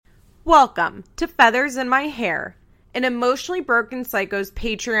Welcome to Feathers in My Hair, an Emotionally Broken Psycho's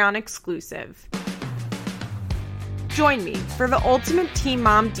Patreon exclusive. Join me for the ultimate teen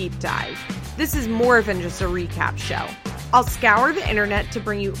mom deep dive. This is more than just a recap show. I'll scour the internet to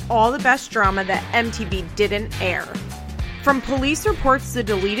bring you all the best drama that MTV didn't air. From police reports to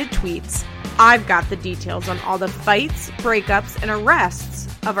deleted tweets, I've got the details on all the fights, breakups, and arrests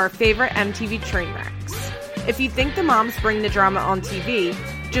of our favorite MTV train wrecks. If you think the moms bring the drama on TV,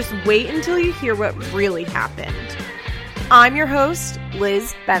 just wait until you hear what really happened. I'm your host,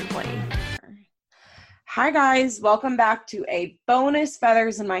 Liz Bentley. Hi guys, welcome back to a bonus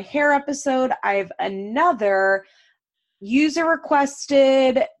Feathers in My Hair episode. I have another user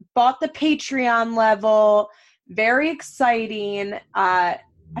requested, bought the Patreon level, very exciting. I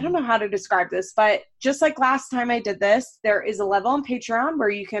don't know how to describe this, but just like last time I did this, there is a level on Patreon where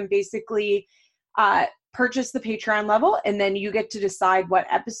you can basically purchase the Patreon level, and then you get to decide what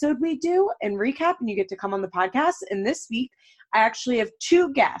episode we do and recap, and you get to come on the podcast. And this week, I actually have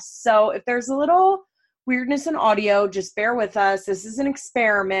two guests. So if there's a little weirdness in audio, just bear with us. This is an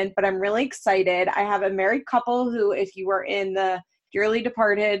experiment, but I'm really excited. I have a married couple who, if you were in the Dearly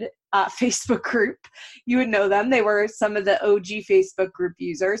Departed Facebook group, you would know them. They were some of the OG Facebook group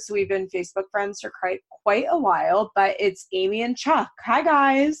users. So we've been Facebook friends for quite a while, but it's Amy and Chuck. Hi,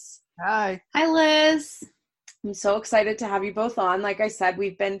 guys. Hi. Hi, Liz. I'm so excited to have you both on. Like I said,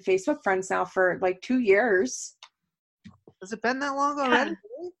 we've been Facebook friends now for like 2 years. Has it been that long already?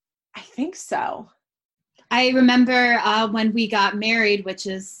 Yeah, I think so. I remember when we got married, which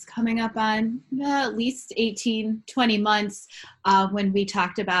is coming up on at least 18, 20 months, when we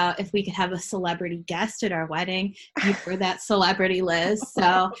talked about if we could have a celebrity guest at our wedding. You were that celebrity, Liz.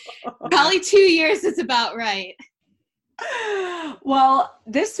 So probably 2 years is about right. Well,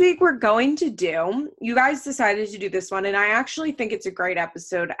 this week we're going to you guys decided to do this one, and I actually think it's a great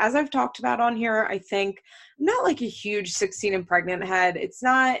episode. As I've talked about on here, I think I'm not like a huge 16 and pregnant head. It's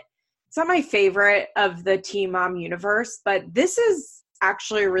not my favorite of the teen mom universe, but this is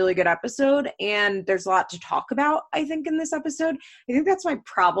actually a really good episode, and there's a lot to talk about, I think, in this episode. I think that's my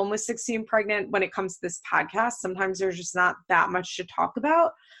problem with 16 and pregnant when it comes to this podcast. Sometimes there's just not that much to talk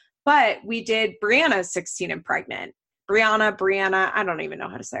about, but we did Brianna's 16 and pregnant. Brianna, I don't even know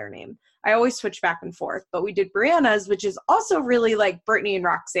how to say her name. I always switch back and forth, but we did Brianna's, which is also really like Brittany and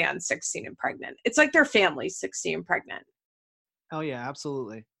Roxanne's 16 and pregnant. It's like their family's 16 and pregnant. Oh yeah,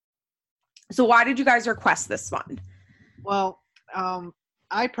 absolutely. So why did you guys request this one? Well,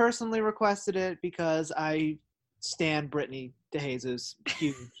 I personally requested it because I stan Brittany DeJesus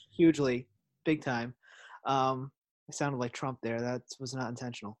hugely, big time. I sounded like Trump there. That was not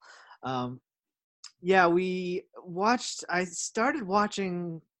intentional. Yeah, I started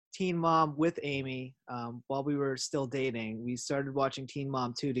watching Teen Mom with Amy while we were still dating. We started watching Teen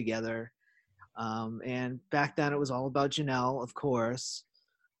Mom 2 together. And back then it was all about Janelle, of course.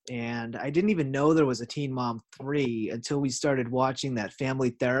 And I didn't even know there was a Teen Mom 3 until we started watching that Family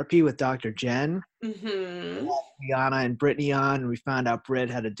Therapy with Dr. Jen. Mm-hmm. Rihanna and Brittany on, and we found out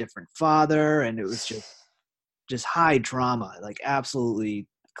Britt had a different father, and it was just high drama, like absolutely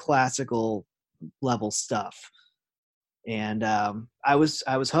classical level stuff. And I was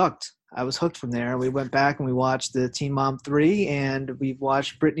hooked. I was hooked from there. We went back and we watched the Teen Mom 3, and we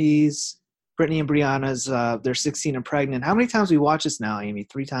watched Brittany and Brianna's they're 16 and pregnant. How many times we watch this now, Amy?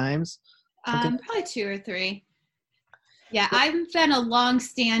 3 times? Probably 2 or 3. Yeah, I've been a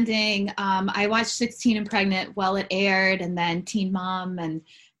long-standing, I watched 16 and Pregnant while it aired, and then Teen Mom and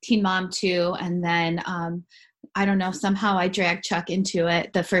Teen Mom 2, and then I don't know, somehow I dragged Chuck into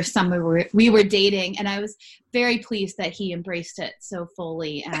it the first summer we were dating, and I was very pleased that he embraced it so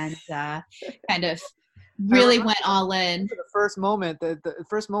fully and kind of really went all in. The first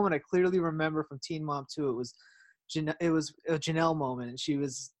moment I clearly remember from Teen Mom 2, it was a Janelle moment, and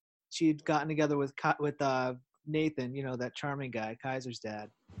she had gotten together with Nathan, that charming guy, Kaiser's dad,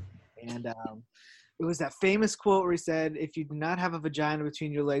 and it was that famous quote where he said, "If you do not have a vagina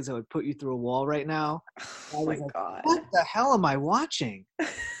between your legs, I would put you through a wall right now." Oh my God. What the hell am I watching?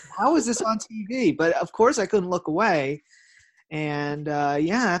 How is this on TV? But of course I couldn't look away. And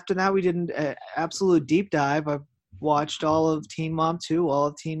after that we did an absolute deep dive. I've watched all of Teen Mom 2, all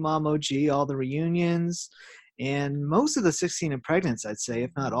of Teen Mom OG, all the reunions, and most of the 16 and Pregnants, I'd say,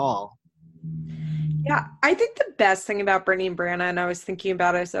 if not all. Yeah, I think the best thing about Brittany and Brianna, and I was thinking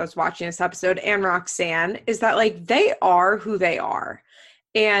about it as I was watching this episode, and Roxanne, is that like they are who they are,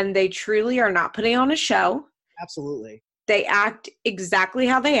 and they truly are not putting on a show. Absolutely. They act exactly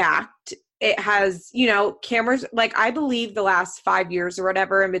how they act. It has, cameras, like I believe the last 5 years or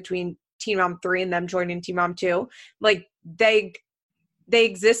whatever in between Teen Mom 3 and them joining Teen Mom 2, like they they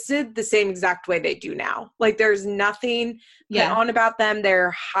existed the same exact way they do now. Like there's nothing put on about them.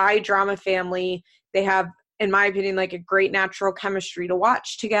 They're high drama family. They have, in my opinion, like a great natural chemistry to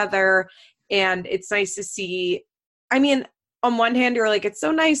watch together. And it's nice to see, I mean, on one hand, you're like, it's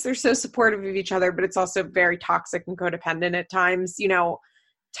so nice. They're so supportive of each other, but it's also very toxic and codependent at times, you know,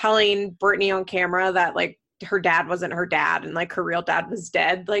 telling Brittany on camera that like her dad wasn't her dad and like her real dad was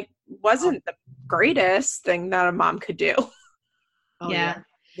dead, like wasn't the greatest thing that a mom could do. Oh, yeah.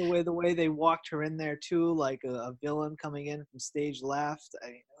 The way they walked her in there too, like a villain coming in from stage left. I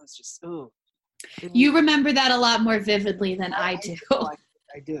mean, it was just, ooh. You remember that a lot more vividly than I do.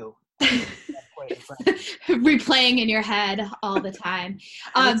 I do. Replaying in your head all the time.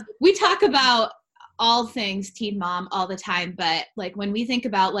 We talk about all things Teen Mom all the time, but like when we think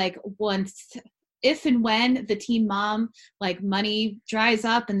about like if and when the Teen Mom like money dries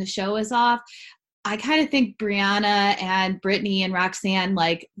up and the show is off, I kind of think Brianna and Brittany and Roxanne,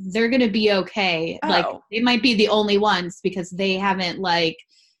 like they're going to be okay. Like they might be the only ones because they haven't like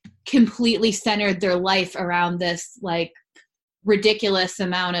completely centered their life around this like ridiculous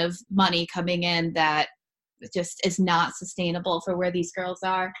amount of money coming in that just is not sustainable for where these girls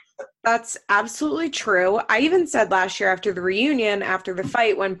are. That's absolutely true. I even said last year after the reunion, after the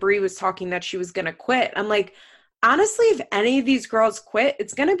fight, when Brie was talking that she was going to quit, I'm like, honestly, if any of these girls quit,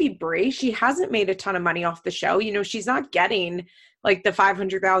 it's going to be Brie. She hasn't made a ton of money off the show. You know, she's not getting like the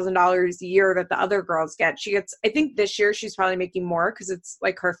 $500,000 a year that the other girls get. She gets, I think this year she's probably making more because it's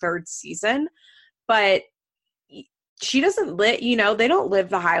like her third season, but she doesn't you know, they don't live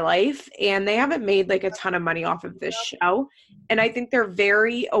the high life and they haven't made like a ton of money off of this show. And I think they're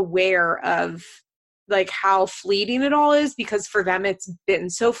very aware of like how fleeting it all is because for them, it's been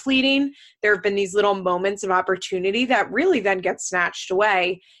so fleeting. There have been these little moments of opportunity that really then get snatched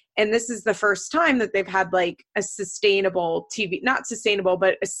away. And this is the first time that they've had like a sustainable TV, not sustainable,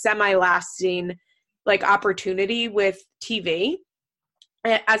 but a semi-lasting like opportunity with TV.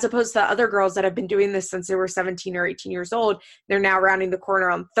 As opposed to other girls that have been doing this since they were 17 or 18 years old. They're now rounding the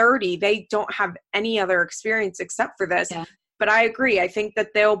corner on 30. They don't have any other experience except for this. Yeah. But I agree. I think that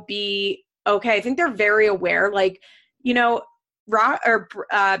they'll be okay. I think they're very aware. Like, you know,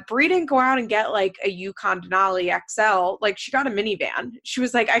 Brie didn't go out and get like a Yukon Denali XL. Like she got a minivan. She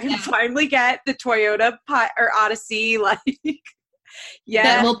was like, I can finally get the Toyota or Odyssey. Like,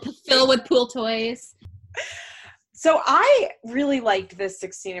 that will fill with pool toys. So I really liked this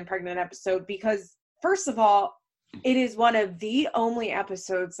 16 and Pregnant episode because, first of all, it is one of the only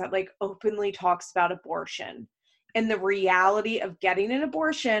episodes that like openly talks about abortion and the reality of getting an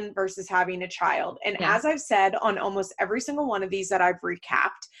abortion versus having a child. And as I've said on almost every single one of these that I've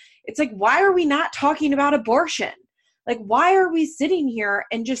recapped, it's like, why are we not talking about abortion? Like, why are we sitting here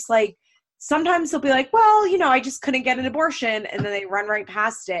and just like, sometimes they'll be like, well, you know, I just couldn't get an abortion. And then they run right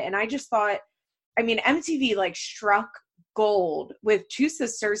past it. And I just thought, I mean, MTV like struck gold with two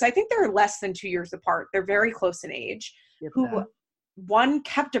sisters. I think they're less than 2 years apart. They're very close in age. Who one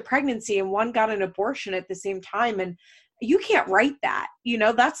kept a pregnancy and one got an abortion at the same time. And you can't write that. You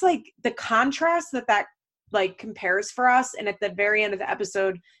know, that's like the contrast that like compares for us. And at the very end of the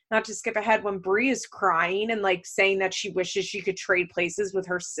episode, not to skip ahead, when Brie is crying and like saying that she wishes she could trade places with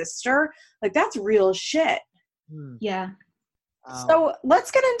her sister, like that's real shit. Yeah. So let's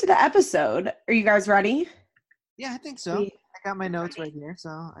get into the episode. Are you guys ready? Yeah, I think so. I got my notes right here, so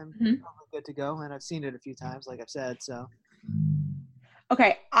I'm probably good to go. And I've seen it a few times, like I've said, so.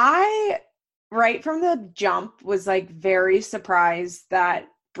 Okay, I, right from the jump, was like very surprised that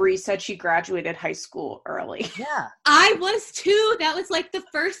Brie said she graduated high school early. Yeah. I was too. That was like the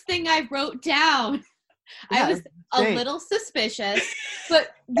first thing I wrote down. Yeah, I was a little suspicious, but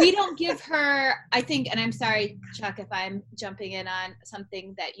we don't give her, I think, and I'm sorry, Chuck, if I'm jumping in on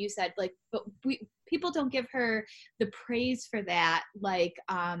something that you said, like, but people don't give her the praise for that. Like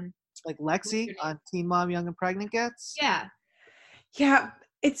Lexi on Teen Mom, Young and Pregnant gets? Yeah. Yeah,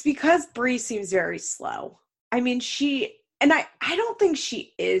 it's because Brie seems very slow. I mean, I don't think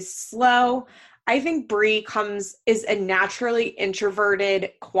she is slow. I think Brie is a naturally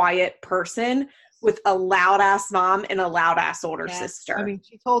introverted, quiet person with a loud-ass mom and a loud-ass older sister. I mean,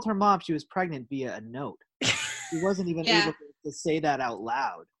 she told her mom she was pregnant via a note. She wasn't even able to say that out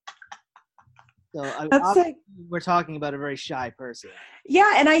loud. So we're talking about a very shy person.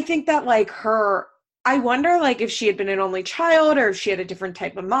 Yeah, and I think that like I wonder like if she had been an only child or if she had a different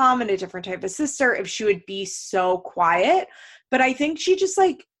type of mom and a different type of sister, if she would be so quiet. But I think she just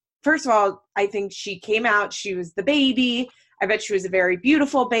like, first of all, I think she came out, she was the baby. I bet she was a very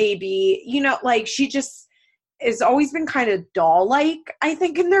beautiful baby. You know, like she just, has always been kind of doll-like, I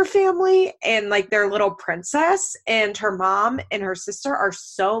think, in their family, and like their little princess, and her mom and her sister are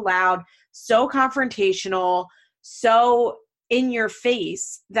so loud, so confrontational, so in your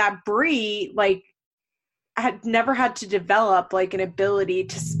face that Bree like had never had to develop like an ability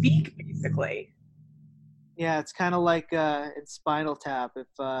to speak, basically. Yeah, it's kind of like in Spinal Tap. If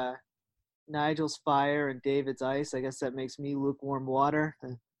Nigel's fire and David's ice, I guess that makes me lukewarm water.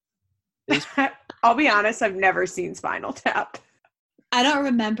 I'll be honest, I've never seen Spinal Tap. I don't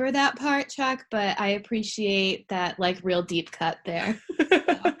remember that part, Chuck, but I appreciate that like real deep cut there.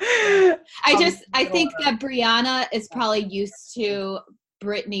 I think that Brianna is probably used to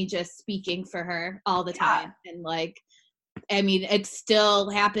Brittany just speaking for her all the time. And like, I mean, it still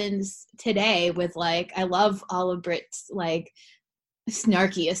happens today with like, I love all of Britt's like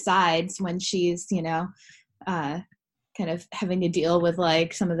snarky asides when she's, you know, kind of having to deal with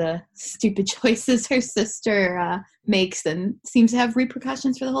like some of the stupid choices her sister makes and seems to have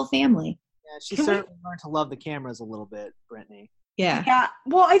repercussions for the whole family. Yeah, she certainly learned to love the cameras a little bit, Brittany. Yeah. Yeah.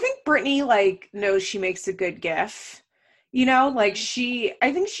 Well, I think Brittany like knows she makes a good gif. You know, like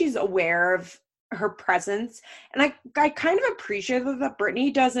I think she's aware of her presence. And I kind of appreciate that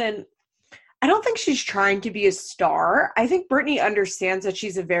Brittany I don't think she's trying to be a star. I think Brittany understands that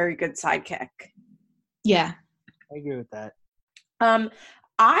she's a very good sidekick. Yeah. I agree with that.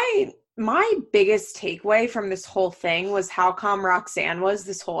 My biggest takeaway from this whole thing was how calm Roxanne was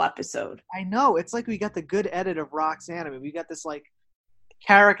this whole episode. I know. It's like we got the good edit of Roxanne. I mean, we got this like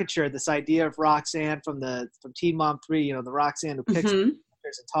caricature, this idea of Roxanne from Teen Mom 3, you know, the Roxanne who picks and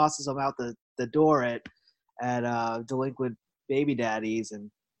tosses them out the door at delinquent baby daddies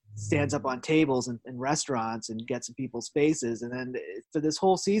and stands up on tables in restaurants and gets in people's faces. And then for this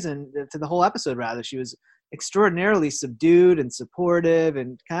whole season, for the whole episode rather, she was extraordinarily subdued and supportive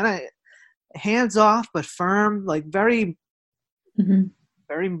and kind of hands off but firm, like very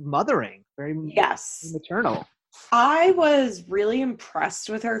very mothering, very maternal. I was really impressed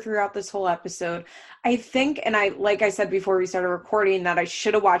with her throughout this whole episode. I think, and like I said before we started recording, that I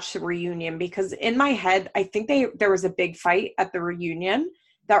should have watched the reunion, because in my head I think there was a big fight at the reunion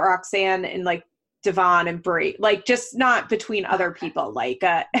that Roxanne and like Devon and Brie, like just not between other people, like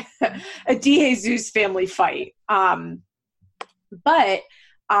a DeJesus family fight. But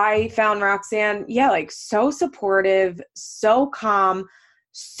I found Roxanne, like so supportive, so calm,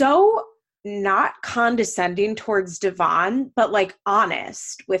 so not condescending towards Devon, but like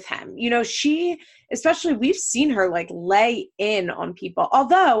honest with him. You know, especially we've seen her like lay in on people.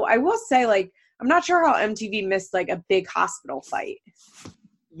 Although I will say, like, I'm not sure how MTV missed like a big hospital fight.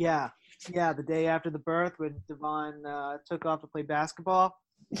 Yeah, the day after the birth when Devon took off to play basketball.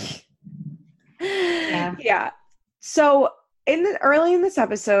 Yeah. So early in this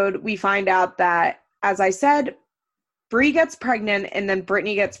episode, we find out that, as I said, Brie gets pregnant and then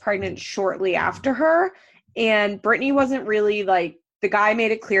Brittany gets pregnant shortly after her. And Brittany wasn't really like, the guy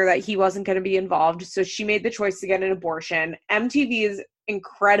made it clear that he wasn't going to be involved. So she made the choice to get an abortion. MTV's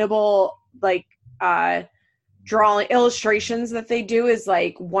incredible, like, drawing illustrations that they do is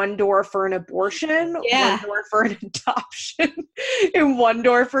like one door for an abortion, one door for an adoption, and one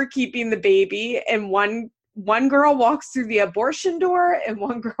door for keeping the baby. And one girl walks through the abortion door and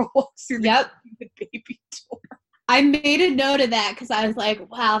one girl walks through the baby door. I made a note of that because I was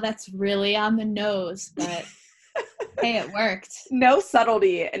like, wow, that's really on the nose, but hey, it worked. No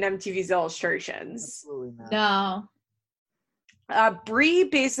subtlety in MTV's illustrations. Absolutely not. No. Brie,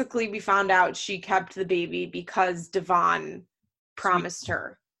 basically, we found out she kept the baby because Devon promised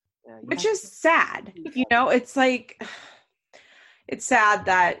her, which is sad. You know, it's like, it's sad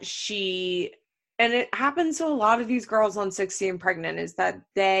that and it happens to a lot of these girls on 60 and Pregnant, is that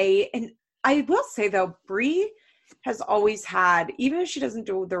and I will say though, Brie has always had, even if she doesn't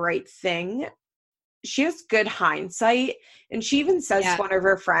do the right thing, she has good hindsight. And she even says to one of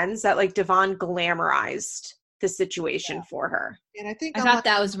her friends that like Devon glamorized the situation for her. And I think I thought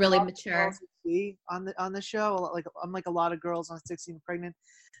that was really mature on the show. Like, unlike a lot of girls on 16 and Pregnant,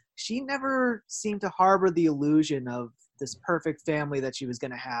 she never seemed to harbor the illusion of this perfect family that she was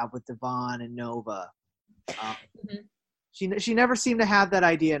going to have with Devon and Nova. She never seemed to have that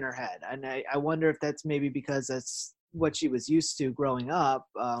idea in her head, and I wonder if that's maybe because that's what she was used to growing up,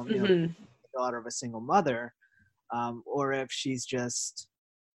 you know, the daughter of a single mother, or if she's just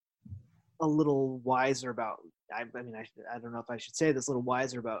a little wiser about. I don't know if I should say this, a little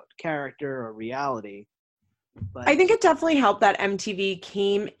wiser about character or reality. But I think it definitely helped that MTV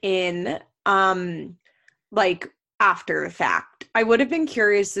came in, like after the fact. I would have been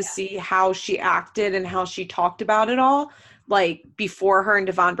curious to see how she acted and how she talked about it all. like before her and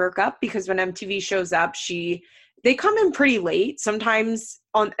Devon broke up, because when MTV shows up, they come in pretty late. Sometimes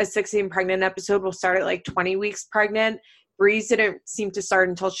on a 16 pregnant episode will start at like 20 weeks pregnant. Breeze didn't seem to start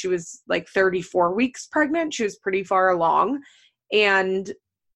until she was like 34 weeks pregnant. She was pretty far along. And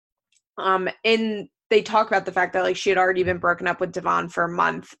they talk about the fact that like she had already been broken up with Devon for a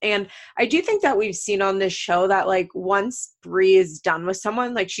month. And I do think that we've seen on this show that like once Bree is done with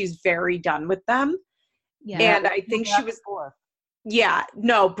someone, like she's very done with them. Yeah. And I think she was, yeah,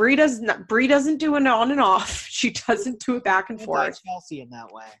 no, Bree doesn't do an on and off. She doesn't do it back and forth. Chelsea in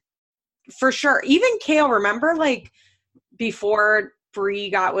that way. For sure. Even Kale, remember like before Bree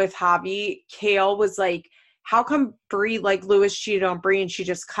got with Javi, Kale was like, how come Bree, like Lewis cheated on Bree and she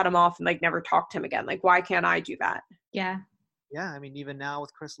just cut him off and like never talked to him again? Like, why can't I do that? Yeah. Yeah. I mean, even now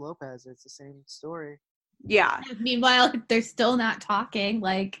with Chris Lopez, it's the same story. Yeah. Meanwhile, they're still not talking.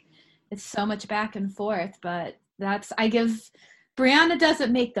 Like, it's so much back and forth. But Brianna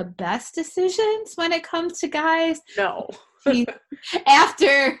doesn't make the best decisions when it comes to guys. No.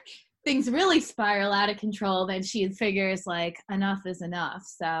 After things really spiral out of control, then she figures like enough is enough.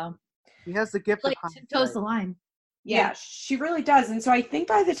 So he has the gift like of tiptoes the line. Yeah, she really does. And so I think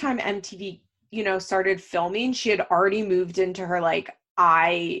by the time MTV, started filming, she had already moved into her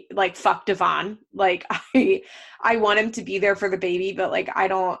fuck Devon. Like I want him to be there for the baby, but like I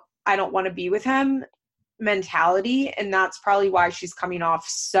don't want to be with him mentality. And that's probably why she's coming off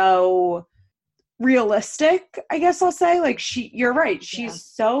so realistic, I guess I'll say. Like you're right. She's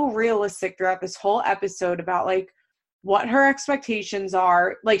so realistic throughout this whole episode about like what her expectations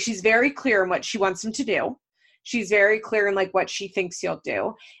are. Like she's very clear in what she wants him to do. She's very clear in like what she thinks he'll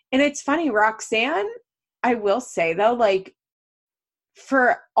do. And it's funny, Roxanne, I will say though, like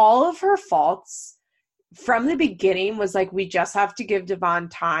for all of her faults from the beginning was like, we just have to give Devon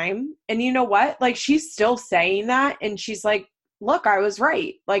time. And you know what? Like she's still saying that. And she's like, look, I was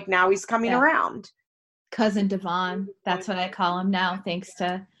right. Like now he's coming around. Cousin Devon. That's what I call him now. Thanks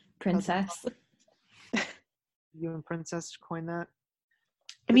to Princess. You and Princess coined that?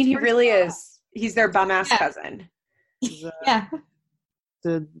 I mean, he really is. He's their bum-ass cousin. He's, yeah.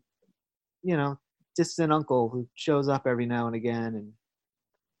 The, distant uncle who shows up every now and again and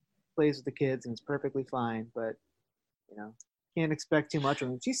plays with the kids and is perfectly fine, but, can't expect too much from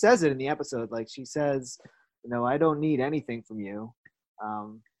him. She says it in the episode. Like, she says, I don't need anything from you.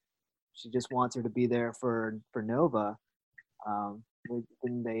 She just wants her to be there for Nova.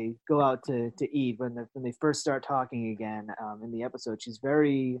 When they go out to eat, when they first start talking again in the episode, she's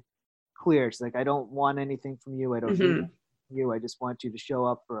very clear. She's like, I don't want anything from you. I don't need anything from you. I just want you to show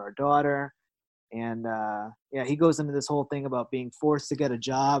up for our daughter. And he goes into this whole thing about being forced to get a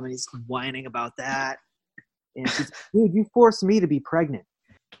job, and he's whining about that. And she's, dude, you forced me to be pregnant.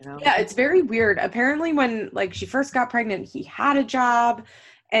 Yeah, it's very weird. Apparently when like she first got pregnant, he had a job,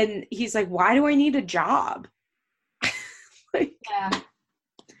 and he's like, why do I need a job?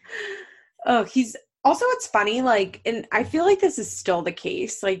 Oh, he's also, it's funny, like, and I feel like this is still the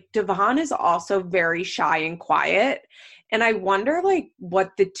case. Like, Devon is also very shy and quiet. And I wonder, like,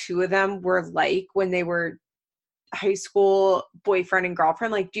 what the two of them were like when they were high school boyfriend and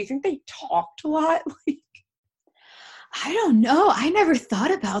girlfriend. Like, do you think they talked a lot? Like, I don't know. I never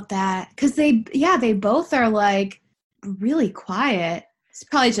thought about that. Because they both are, like, really quiet. It's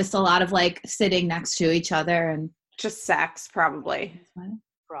probably just a lot of, like, sitting next to each other and just sex, probably.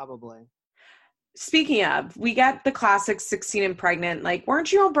 Probably. Speaking of, we get the classic 16 and pregnant, like,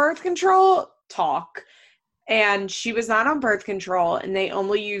 weren't you on birth control talk? And she was not on birth control, and they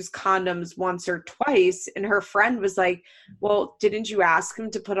only use condoms once or twice. And her friend was like, well, didn't you ask him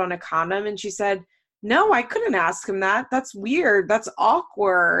to put on a condom? And she said, no, I couldn't ask him that. That's weird. That's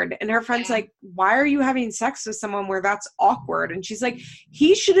awkward. And her friend's like, why are you having sex with someone where that's awkward? And she's like,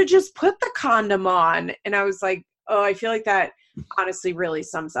 he should have just put the condom on. And I was like, oh, I feel like that honestly really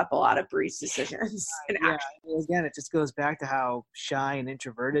sums up a lot of Bree's decisions. Again, it just goes back to how shy and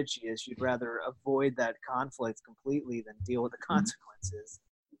introverted she is. She'd rather avoid that conflict completely than deal with the consequences.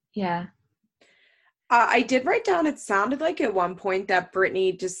 Yeah. I did write down, it sounded like at one point that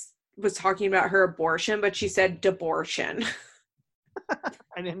Brittany just was talking about her abortion, but she said debortion.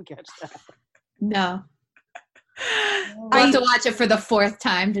 I didn't catch that. No. I have to watch it for the fourth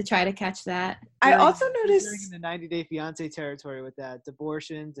time to try to catch that. I also noticed in the 90 Day Fiance territory with that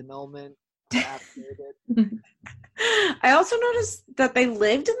debortion, denulment. I also noticed that they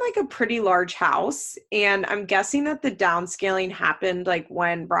lived in like a pretty large house, and I'm guessing that the downscaling happened like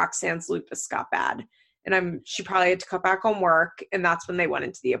when Roxanne's lupus got bad, and she probably had to cut back on work, and that's when they went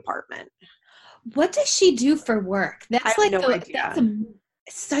into the apartment. What does she do for work? That's I have no idea.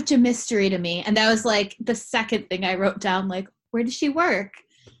 such a mystery to me. And that was like the second thing I wrote down, like, where does she work?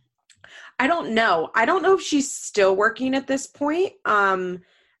 I don't know. I don't know if she's still working at this point.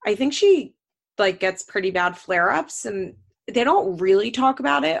 I think she like gets pretty bad flare-ups, and they don't really talk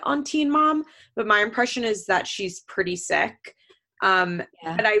about it on Teen Mom, but my impression is that she's pretty sick. But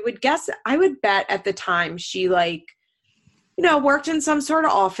I would bet at the time she like, you know, worked in some sort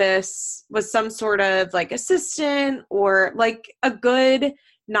of office, was some sort of like assistant or like a good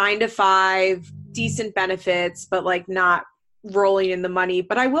 9 to 5, decent benefits, but like not rolling in the money.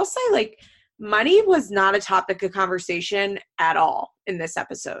 But I will say like money was not a topic of conversation at all in this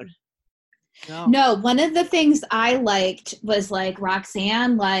episode. No, one of the things I liked was like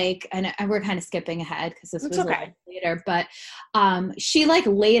Roxanne, like, and we're kind of skipping ahead because this was a little later, but she like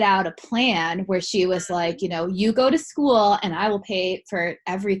laid out a plan where she was like, you know, you go to school and I will pay for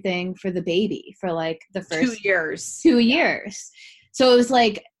everything for the baby for like the first 2 years. So it was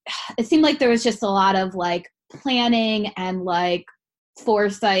like, it seemed like there was just a lot of like planning and like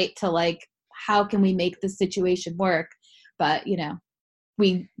foresight to like, how can we make this situation work? But, you know,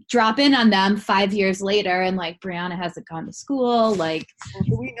 we drop in on them 5 years later and like Brianna hasn't gone to school. Like, well,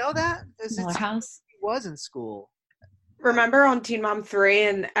 do we know that? House. He was in school. Remember on Teen Mom 3,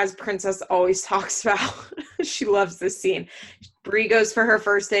 and as Princess always talks about, she loves this scene. Brie goes for her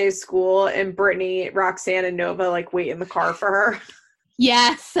first day of school and Brittany, Roxanne, and Nova like wait in the car for her.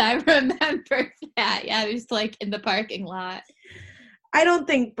 Yes, I remember that. Yeah, it was like in the parking lot. I don't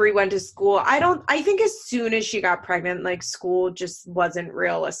think Brie went to school. I think as soon as she got pregnant, like school just wasn't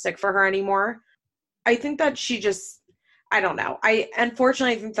realistic for her anymore. I think that she just, I don't know.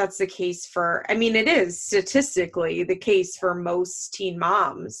 Unfortunately, I think that's the case it is statistically the case for most teen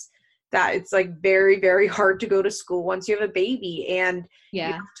moms that it's like very, very hard to go to school once you have a baby and you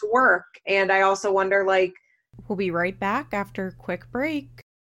have to work. And I also wonder like, we'll be right back after a quick break.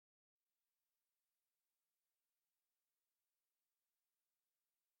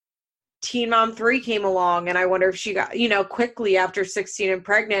 Teen Mom 3 came along, and I wonder if she got, you know, quickly after 16 and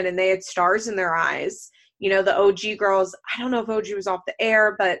pregnant, and they had stars in their eyes. You know, the OG girls, I don't know if OG was off the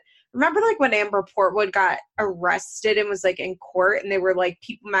air, but remember like when Amber Portwood got arrested and was like in court, and they were like,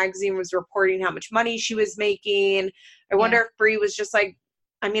 People Magazine was reporting how much money she was making. I wonder if Brie was just like,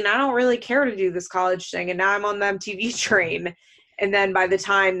 I don't really care to do this college thing, and now I'm on the MTV train. And then by the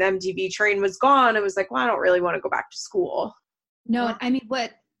time the MTV train was gone, it was like, well, I don't really want to go back to school. No,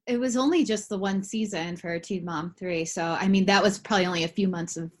 it was only just the one season for Teen Mom 3. So, that was probably only a few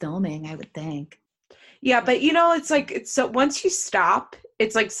months of filming, I would think. Yeah, but you know, so once you stop,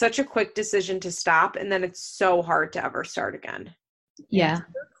 it's like such a quick decision to stop, and then it's so hard to ever start again. Yeah. To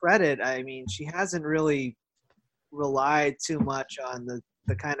her credit, she hasn't really relied too much on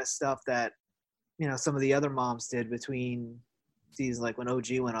the kind of stuff that, you know, some of the other moms did between seasons, like when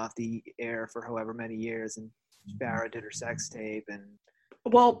OG went off the air for however many years, and Farrah did her sex tape, and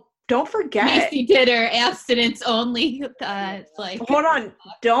well, don't forget. Macy did her abstinence only. Hold on.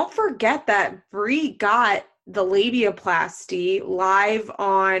 Don't forget that Brie got the labiaplasty live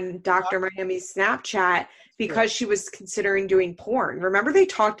on Dr. Miami's Snapchat because she was considering doing porn. Remember they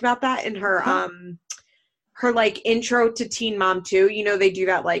talked about that in her her like intro to Teen Mom 2. You know, they do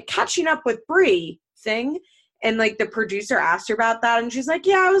that like catching up with Brie thing. And like the producer asked her about that, and she's like,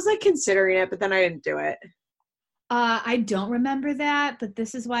 yeah, I was like considering it, but then I didn't do it. I don't remember that, but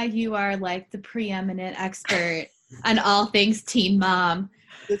this is why you are like the preeminent expert on all things Teen Mom.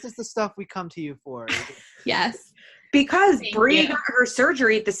 This is the stuff we come to you for. Yes. Because Brie got her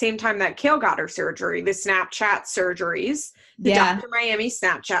surgery at the same time that Kale got her surgery, the Snapchat surgeries, the Dr. Miami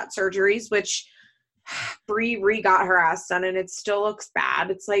Snapchat surgeries, which Brie got her ass done, and it still looks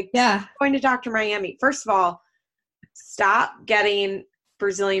bad. It's like going to Dr. Miami. First of all, stop getting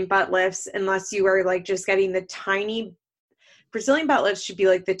Brazilian butt lifts unless you are like just getting the tiny Brazilian butt lifts should be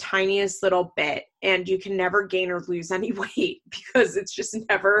like the tiniest little bit, and you can never gain or lose any weight because it's just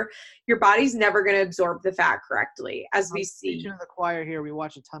never, your body's never going to absorb the fat correctly. As we see in the choir here, we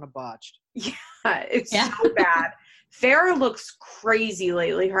watch a ton of Botched. Yeah, it's so bad. Farrah looks crazy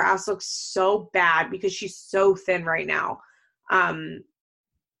lately. Her ass looks so bad because she's so thin right now.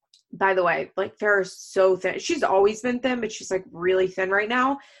 By the way, like Farrah's so thin. She's always been thin, but she's like really thin right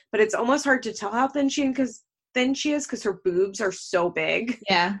now. But it's almost hard to tell how thin she is because her boobs are so big.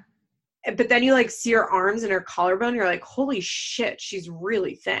 Yeah. But then you like see her arms and her collarbone. You're like, holy shit, she's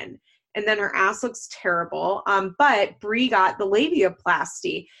really thin. And then her ass looks terrible. But Brie got the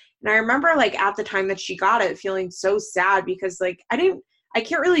labiaplasty. And I remember like at the time that she got it feeling so sad because like I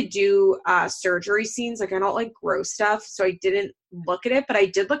can't really do surgery scenes. Like I don't like gross stuff. So I didn't look at it, but I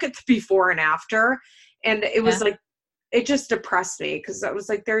did look at the before and after. And it was like it just depressed me because I was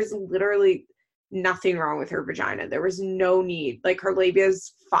like, there's literally nothing wrong with her vagina. There was no need. Like, her labia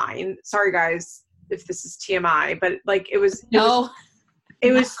is fine. Sorry, guys, if this is TMI, but like it was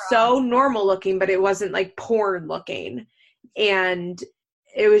so normal looking, but it wasn't like porn looking. And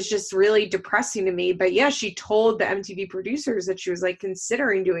it was just really depressing to me. But yeah, she told the MTV producers that she was like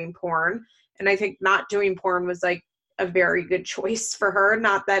considering doing porn. And I think not doing porn was like a very good choice for her.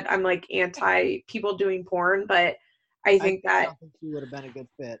 Not that I'm like anti people doing porn, but I think I don't think she would have been a good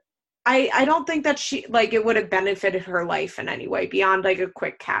fit. I don't think that she, like, it would have benefited her life in any way beyond like a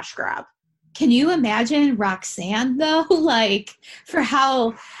quick cash grab. Can you imagine Roxanne though? Like, for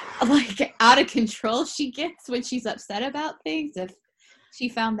how like out of control she gets when she's upset about things, if she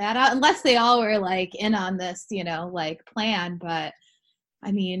found that out, unless they all were like in on this, you know, like plan. But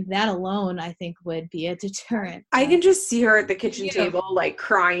I mean, that alone I think would be a deterrent. I can just see her at the kitchen table like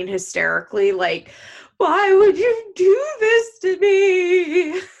crying hysterically, like, why would you do this to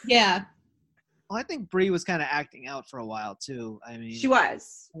me? Yeah. Well, I think Brie was kind of acting out for a while too. I mean, She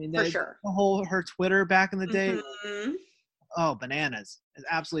was, for the, sure. The whole her Twitter back in the day. Mm-hmm. Oh, bananas! It's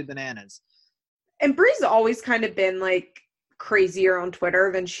absolutely bananas. And Brie's always kind of been like crazier on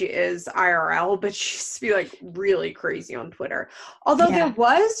Twitter than she is IRL, but she used to be like really crazy on Twitter. Although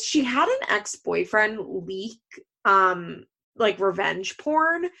she had an ex-boyfriend leak like revenge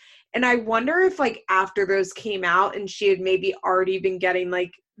porn, and I wonder if like after those came out and she had maybe already been getting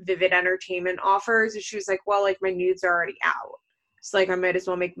like Vivid Entertainment offers, and she was like, well, like my nudes are already out, so like I might as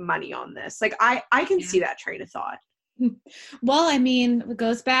well make money on this. Like I can see that train of thought. Well, I mean, it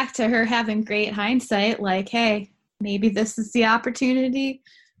goes back to her having great hindsight, like, hey, maybe this is the opportunity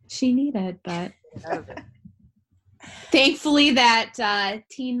she needed. But thankfully that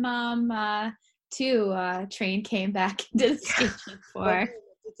Teen Mom 2 train came back into the station for her.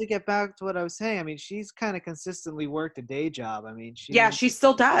 To get back to what I was saying, I mean, she's kind of consistently worked a day job. I mean, she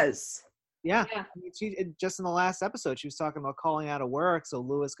still does. Yeah. I mean, she just in the last episode, she was talking about calling out of work so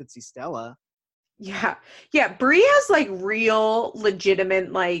Lewis could see Stella. Yeah. Brie has like real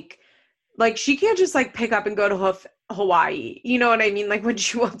legitimate like she can't just like pick up and go to Hawaii. You know what I mean? Like when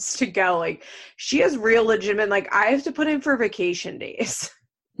she wants to go, like she has real legitimate, like I have to put in for vacation days.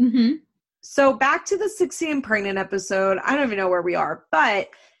 Mm-hmm. So back to the 60 and pregnant episode. I don't even know where we are, but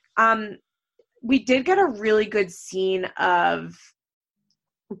we did get a really good scene of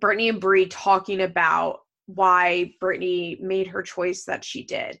Brittany and Brie talking about why Brittany made her choice that she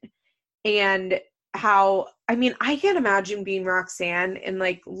did. And how, I mean, I can't imagine being Roxanne and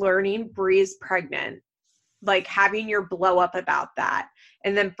like learning Brie is pregnant, like having your blow up about that.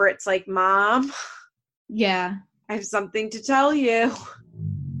 And then Britt's like, Mom, yeah, I have something to tell you.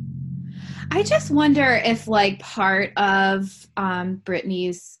 I just wonder if like part of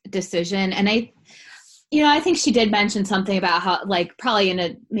Brittany's decision, and I think she did mention something about how like probably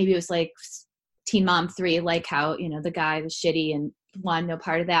maybe it was like Teen Mom 3, like how, you know, the guy was shitty and wanted no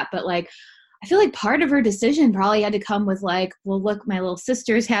part of that. But like, I feel like part of her decision probably had to come with like, well, look, my little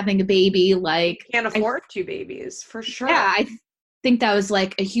sister's having a baby. Like, can't afford 2 babies for sure. Yeah, I think that was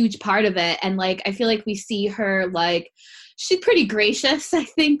like a huge part of it. And like, I feel like we see her like, she's pretty gracious, I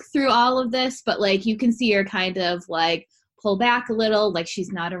think, through all of this, but like you can see her kind of like pull back a little, like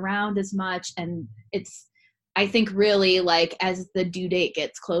she's not around as much. And it's, I think really like as the due date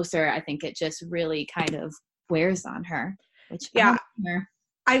gets closer, I think it just really kind of wears on her. Which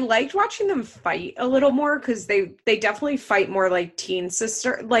I liked watching them fight a little more because they definitely fight more like teen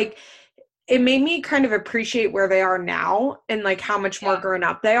sister. Like it made me kind of appreciate where they are now and like how much more grown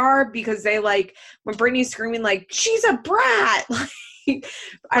up they are, because they like when Brittany's screaming like she's a brat. Like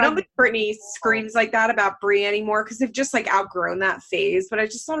I don't think Brittany screams like that about Brie anymore because they've just like outgrown that phase. But I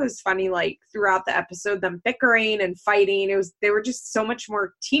just thought it was funny, like throughout the episode, them bickering and fighting. They were just so much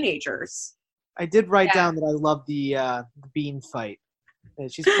more teenagers. I did write down that I love the bean fight.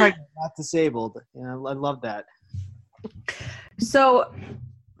 She's pregnant, not disabled. You know, I love that. So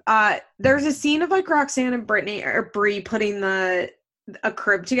there's a scene of like Roxanne and Brittany or Brie putting a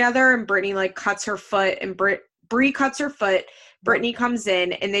crib together, and Brittany like cuts her foot, and Brie cuts her foot. Brittany comes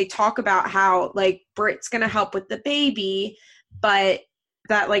in, and they talk about how like Britt's gonna help with the baby, but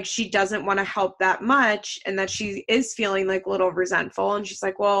that like she doesn't want to help that much, and that she is feeling like a little resentful. And she's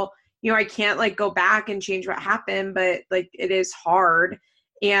like, well, you know, I can't like go back and change what happened, but like it is hard.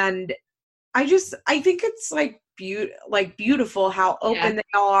 And I think it's like beautiful how open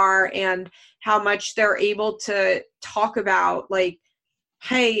they are and how much they're able to talk about like,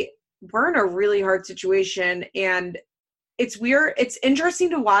 hey, we're in a really hard situation. And it's weird. It's interesting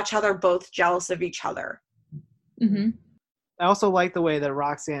to watch how they're both jealous of each other. Mm-hmm. I also like the way that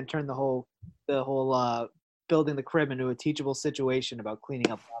Roxanne turned the whole building the crib into a teachable situation about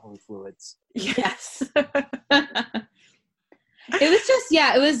cleaning up bodily fluids. Yes. It was just,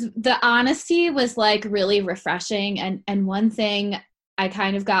 it was, the honesty was like really refreshing. And one thing I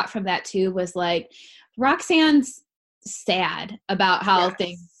kind of got from that too was like, Roxanne's sad about how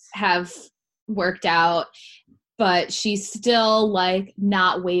things have worked out, but she's still like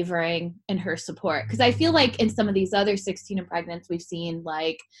not wavering in her support. Cause I feel like in some of these other 16 and pregnants we've seen,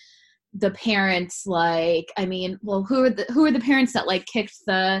 like the parents, like, I mean, well, who are the parents that like kicked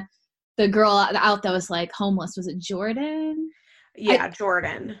the girl out that was like homeless? Was it Jordan? Yeah,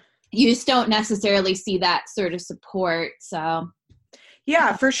 Jordan. You just don't necessarily see that sort of support. So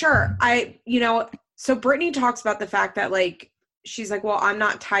yeah, for sure. So Brittany talks about the fact that like, she's like, well, I'm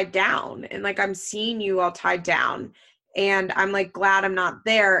not tied down. And like, I'm seeing you all tied down. And I'm like, glad I'm not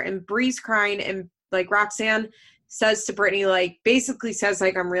there. And Bree's crying. And like Roxanne says to Brittany, like basically says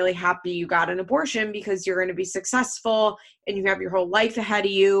like, I'm really happy you got an abortion because you're going to be successful and you have your whole life ahead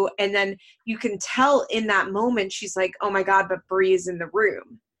of you. And then you can tell in that moment, she's like, oh my God, but Bree is in the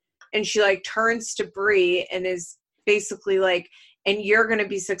room. And she like turns to Bree and is basically like, and you're going to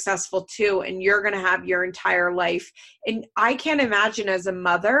be successful too. And you're going to have your entire life. And I can't imagine as a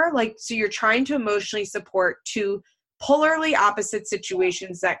mother, like, so you're trying to emotionally support two polarly opposite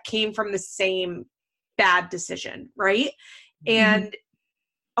situations that came from the same bad decision, right? Mm-hmm. And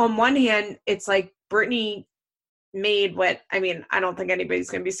on one hand, it's like Brittany made I don't think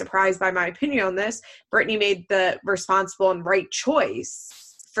anybody's going to be surprised by my opinion on this. Brittany made the responsible and right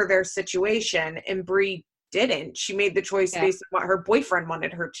choice for their situation, and Bree didn't. She made the choice based on what her boyfriend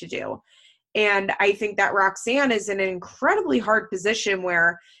wanted her to do. And I think that Roxanne is in an incredibly hard position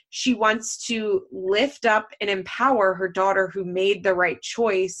where she wants to lift up and empower her daughter who made the right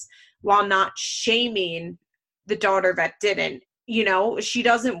choice while not shaming the daughter that didn't. You know, she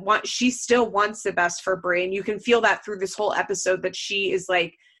still wants the best for Bree. And you can feel that through this whole episode that she is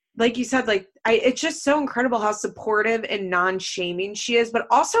like you said, it's just so incredible how supportive and non-shaming she is, but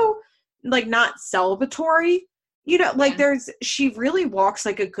also like not celebratory, you know, like she really walks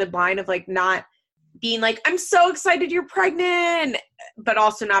like a good line of like not being like, I'm so excited you're pregnant, but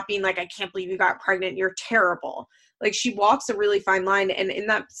also not being like, I can't believe you got pregnant, you're terrible. Like she walks a really fine line. And in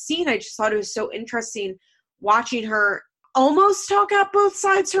that scene, I just thought it was so interesting watching her almost talk out both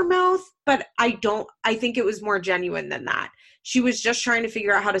sides her mouth, but I think it was more genuine than that. She was just trying to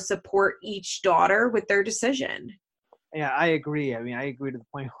figure out how to support each daughter with their decision. Yeah, I agree. I mean, I agree to the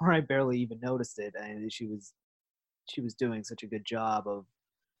point where I barely even noticed it. And she was doing such a good job of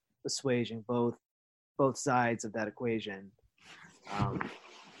assuaging both sides of that equation.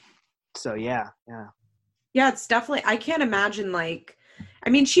 So yeah. Yeah, it's definitely, I can't imagine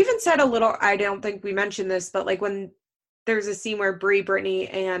she even said a little, I don't think we mentioned this, but like when there's a scene where Bree, Brittany,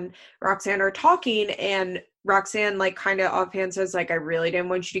 and Roxanne are talking, and Roxanne like kind of offhand says like, I really didn't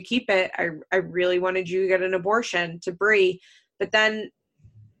want you to keep it. I really wanted you to get an abortion, to Bree. But then,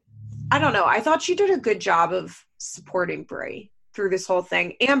 I don't know. I thought she did a good job of supporting Bree through this whole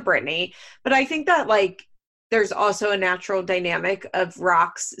thing, and Brittany. But I think that like there's also a natural dynamic of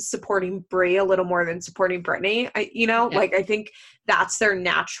Rox supporting Bree a little more than supporting Brittany. I think that's their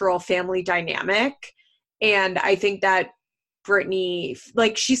natural family dynamic. And I think that Brittany,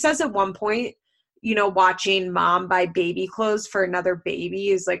 like she says at one point, you know, watching mom buy baby clothes for another baby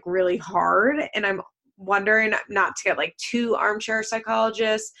is like really hard. And I'm wondering, not to get like too armchair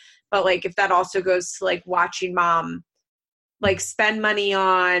psychologist, but like if that also goes to like watching mom like spend money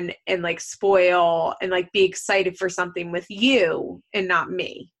on and like spoil and like be excited for something with you and not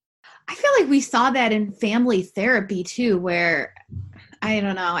me. I feel like we saw that in family therapy too, where I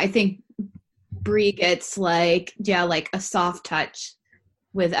don't know, I think Bree gets like a soft touch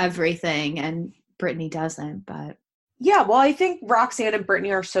with everything and Brittany doesn't. But yeah, well, I think Roxanne and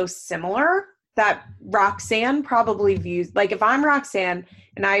Brittany are so similar that Roxanne probably views, like if I'm Roxanne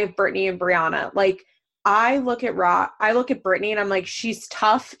and I have Brittany and Brianna, like I look at Brittany and I'm like, she's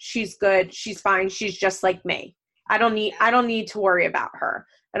tough, she's good, she's fine, she's just like me. I don't need to worry about her.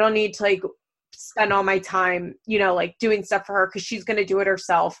 I don't need to like spend all my time, you know, like doing stuff for her because she's going to do it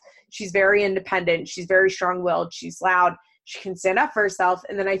herself. She's very independent. She's very strong-willed. She's loud. She can stand up for herself.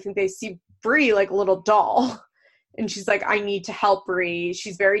 And then I think they see Bree like a little doll. And she's like, I need to help Bree.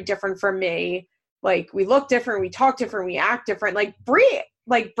 She's very different from me. Like we look different. We talk different. We act different. Like Bree,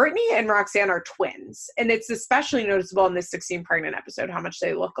 like Brittany and Roxanne are twins. And it's especially noticeable in this 16 pregnant episode how much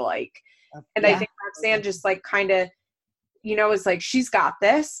they look alike. And I think Roxanne just like kind of, you know, is like, she's got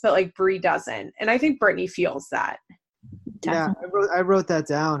this, but like Bree doesn't. And I think Brittany feels that. Yeah, I wrote that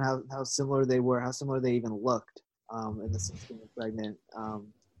down, how similar they were, how similar they even looked in the 16 pregnant.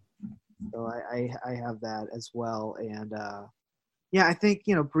 So I have that as well. And yeah, I think,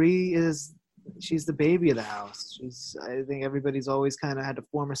 Bree she's the baby of the house. I think everybody's always kind of had to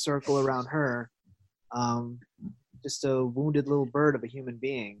form a circle around her. Just a wounded little bird of a human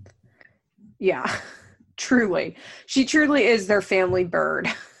being. Yeah, truly. She truly is their family bird.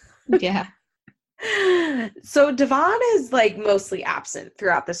 Yeah. So Devon is like mostly absent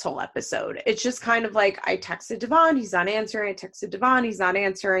throughout this whole episode. It's just kind of like, I texted Devon, he's not answering. I texted Devon, he's not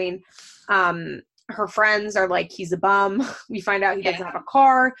answering. Her friends are like, he's a bum. We find out he doesn't have a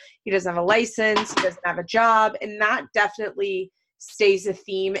car. He doesn't have a license. He doesn't have a job. And that definitely stays a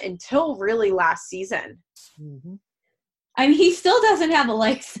theme until really last season. Mm-hmm. I mean, he still doesn't have a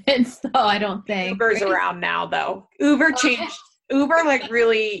license, though, I don't think. Uber's around now, though. Uber changed. Uber like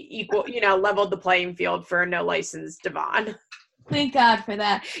really leveled the playing field for a no license Devon. Thank God for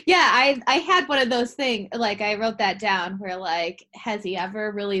that. Yeah, I had one of those things, like I wrote that down where like, has he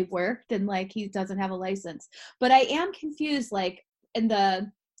ever really worked and like he doesn't have a license? But I am confused, like in the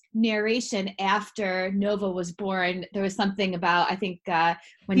narration after Nova was born, there was something about, I think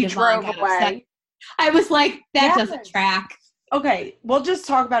when he Devon drove got away. upset, I was like, that doesn't track. Okay, we'll just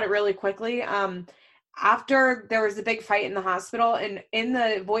talk about it really quickly. After there was a big fight in the hospital, and in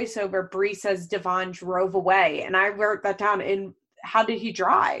the voiceover, Bree says Devon drove away, and I wrote that down. And how did he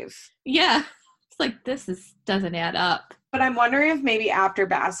drive? Yeah, it's like doesn't add up. But I'm wondering if maybe after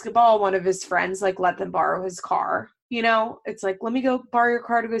basketball, one of his friends like let them borrow his car. It's like, let me go borrow your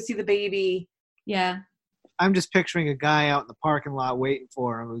car to go see the baby. Yeah, I'm just picturing a guy out in the parking lot waiting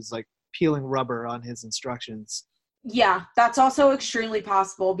for him who's like peeling rubber on his instructions. Yeah, that's also extremely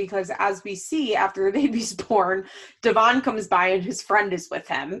possible because as we see after the baby's born, Devon comes by and his friend is with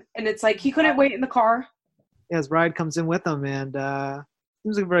him. And it's like he couldn't wait in the car. Yeah, his ride comes in with him and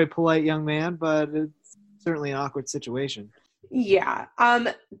seems like a very polite young man, but it's certainly an awkward situation. Yeah.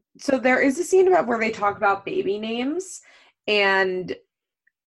 So there is a scene where they talk about baby names, and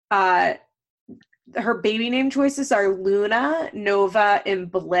her baby name choices are Luna, Nova, and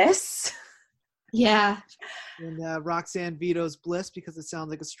Bliss. Yeah. And Roxanne vetoes Bliss because it sounds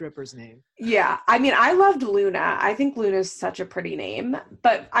like a stripper's name. Yeah. I mean, I loved Luna. I think Luna's such a pretty name.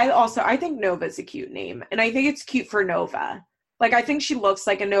 But I think Nova's a cute name. And I think it's cute for Nova. Like, I think she looks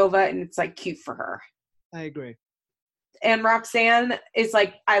like a Nova, and it's, like, cute for her. I agree. And Roxanne is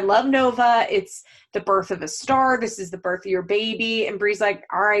like, I love Nova. It's the birth of a star. This is the birth of your baby. And Bree's like,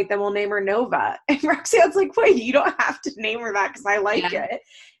 all right, then we'll name her Nova. And Roxanne's like, wait, you don't have to name her that because I like it.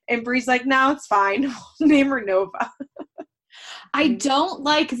 And Bree's like, no, it's fine. We'll name her Nova. I don't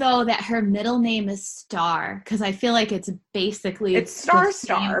like, though, that her middle name is Star, because I feel like it's basically it's Star,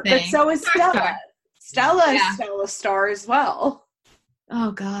 but so is Stella. Star. Stella is Stella Star as well.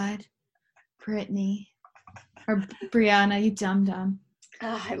 Oh, God. Brittany. Or Brianna, you dum-dum.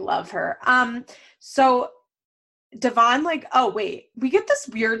 Oh, I love her. So Devon, like, we get this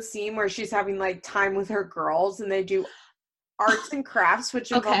weird scene where she's having, like, time with her girls, and they do arts and crafts,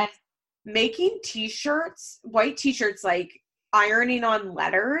 which involves making t-shirts, white t-shirts, like ironing on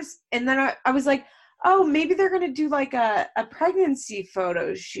letters. And then I was like, oh, maybe they're going to do like a pregnancy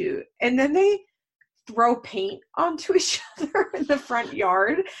photo shoot. And then they throw paint onto each other in the front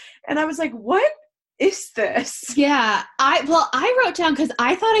yard. And I was like, what is this? Yeah, I wrote down because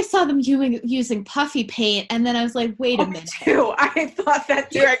I thought I saw them using puffy paint, and then I was like, wait a minute. Too. I thought that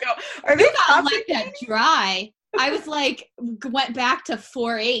too. I go, are they not like that dry? I was like, went back to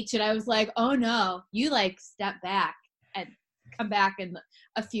 4-H, and I was like, oh no, you like step back and come back in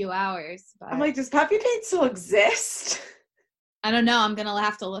a few hours. But I'm like, does puffy paint still exist? I don't know. I'm gonna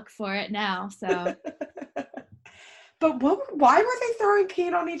have to look for it now. So. But why were they throwing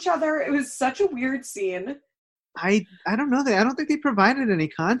paint on each other? It was such a weird scene. I don't know. I don't think they provided any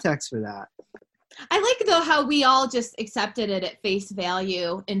context for that. I like, though, how we all just accepted it at face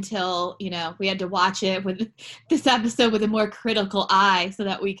value until, we had to watch it with this episode with a more critical eye so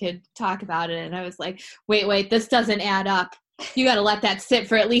that we could talk about it. And I was like, wait, this doesn't add up. You got to let that sit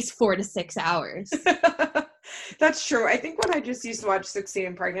for at least 4 to 6 hours. That's true. I think when I just used to watch 16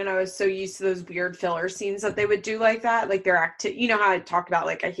 and Pregnant, I was so used to those weird filler scenes that they would do like that. Like their how I talked about,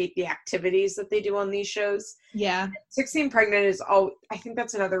 like, I hate the activities that they do on these shows. Yeah. 16 Pregnant is I think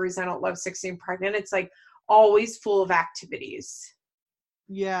that's another reason I don't love 16 Pregnant. It's like always full of activities.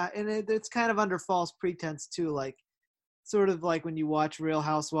 Yeah. And it's kind of under false pretense too. Like sort of like when you watch Real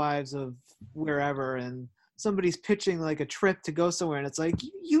Housewives of wherever and somebody's pitching like a trip to go somewhere, and it's like,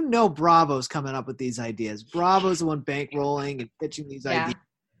 Bravo's coming up with these ideas. Bravo's the one bankrolling and pitching these ideas.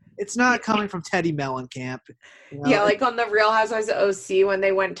 It's not coming from Teddy Mellencamp. Yeah, like on the Real Housewives of OC when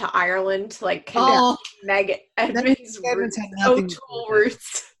they went to Ireland to like connect Meg Edmonds' O'Toole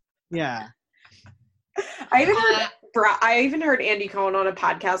roots. Yeah. I even heard Andy Cohen on a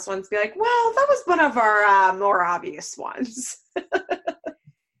podcast once be like, well, that was one of our more obvious ones.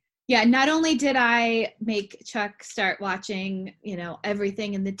 Yeah, not only did I make Chuck start watching,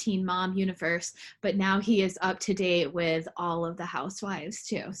 everything in the Teen Mom universe, but now he is up to date with all of the Housewives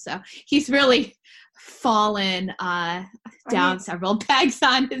too. So he's really fallen down several pegs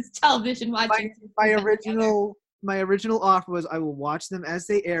on his television watching. My original offer was I will watch them as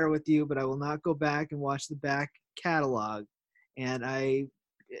they air with you, but I will not go back and watch the back catalog. And I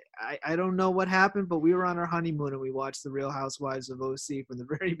don't know what happened, but we were on our honeymoon and we watched The Real Housewives of OC from the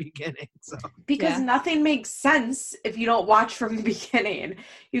very beginning. So because nothing makes sense if you don't watch from the beginning.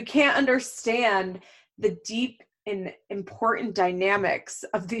 You can't understand the deep and important dynamics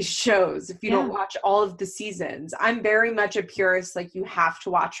of these shows if you don't watch all of the seasons. I'm very much a purist. Like, you have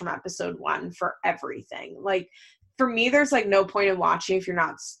to watch from episode 1 for everything. Like, for me, there's like no point in watching if you're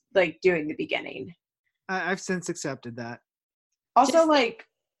not like doing the beginning. I've since accepted that. Also,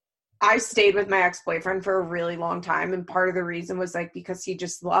 I stayed with my ex-boyfriend for a really long time, and part of the reason was like because he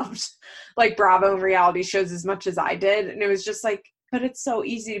just loved like Bravo and reality shows as much as I did, and it was just like, but it's so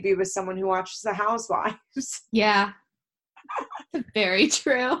easy to be with someone who watches The Housewives. Yeah, very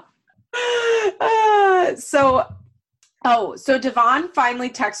true. So Devon finally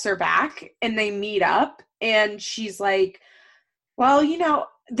texts her back, and they meet up, and she's like, "Well,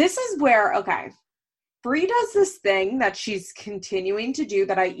 this is where Bree does this thing that she's continuing to do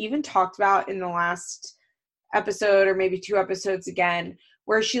that I even talked about in the last episode or maybe 2 episodes again,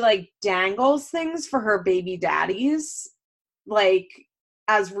 where she like dangles things for her baby daddies, like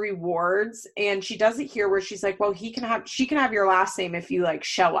as rewards. And she does it here where she's like, well, she can have your last name if you like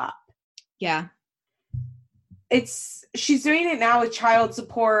show up. Yeah. She's doing it now with child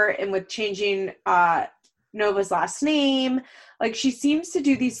support and with changing Nova's last name. Like, she seems to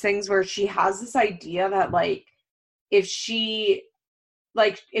do these things where she has this idea that like if she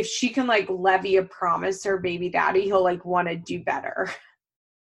can like levy a promise to her baby daddy, he'll like want to do better.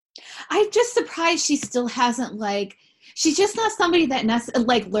 I'm just surprised she still hasn't she's just not somebody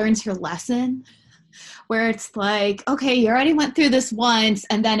that learns her lesson, where it's like, okay, you already went through this once,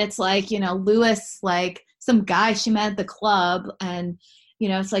 and then it's like, Lewis, like some guy she met at the club, and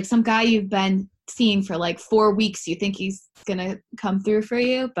it's like some guy you've been seeing for like 4 weeks, you think he's gonna come through for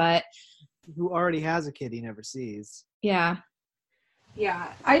you, but who already has a kid he never sees. Yeah.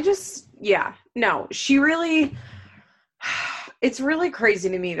 No, she really, it's really crazy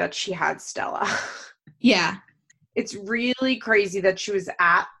to me that she had Stella. Yeah. It's really crazy that she was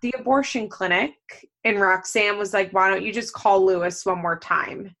at the abortion clinic and Roxanne was like, why don't you just call Lewis one more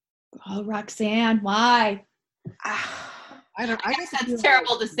time? Oh, Roxanne, why? I guess that's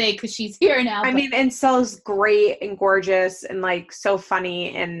terrible to say because she's here now. I mean, and Stella's great and gorgeous and like so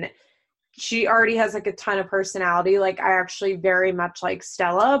funny, and she already has like a ton of personality. Like, I actually very much like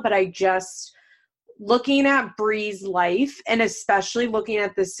Stella, but I just, looking at Bree's life and especially looking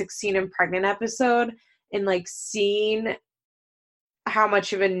at the 16 and Pregnant episode and like seeing how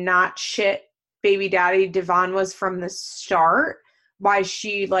much of a not shit baby daddy Devon was from the start, why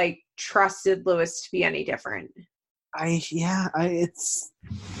she like trusted Lewis to be any different. It's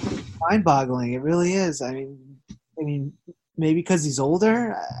mind-boggling. It really is. I mean, maybe because he's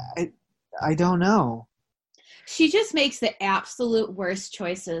older. I don't know. She just makes the absolute worst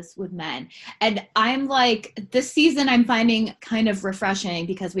choices with men. And I'm like, this season I'm finding kind of refreshing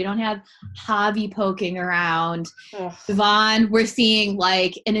because we don't have Javi poking around. Ugh. Devon, we're seeing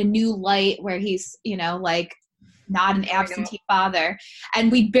like in a new light where he's, like not an absentee father.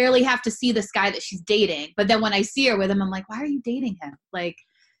 And we barely have to see this guy that she's dating. But then when I see her with him, I'm like, why are you dating him? Like,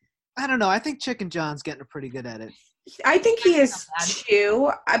 I don't know. I think Chicken John's getting pretty good at it. I think he is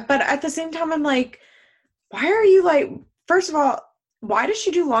too. But at the same time, I'm like, why are you like, first of all, why does she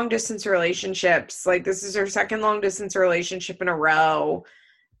do long distance relationships? Like, this is her second long distance relationship in a row.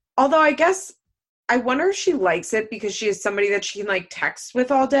 Although I wonder if she likes it because she is somebody that she can like text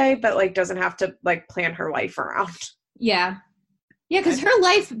with all day, but like doesn't have to like plan her life around. Yeah. Yeah, because her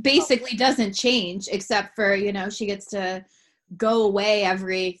life basically doesn't change except for, she gets to go away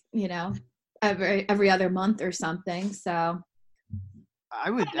every other month or something. So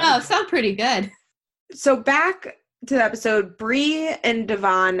sound pretty good. So back to the episode, Bree and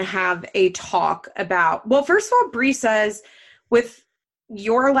Devon have a talk about, well, first of all, Bree says with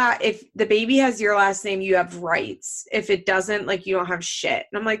if the baby has your last name, you have rights. If it doesn't, like, you don't have shit.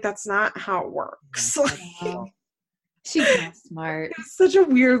 And I'm like, that's not how it works. She's not smart. It's such a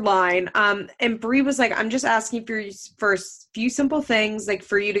weird line. And Bree was like, I'm just asking for a few simple things, like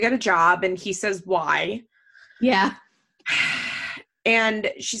for you to get a job. And he says, why? Yeah.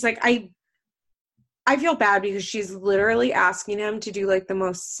 And she's like, I feel bad because she's literally asking him to do like the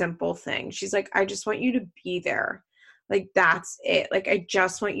most simple thing. She's like, I just want you to be there. Like, that's it. Like, I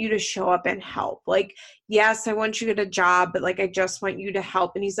just want you to show up and help. Like, yes, I want you to get a job, but like, I just want you to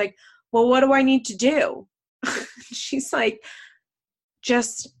help. And he's like, well, what do I need to do? She's like,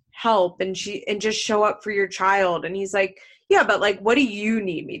 just help and just show up for your child. And he's like, yeah, but like, what do you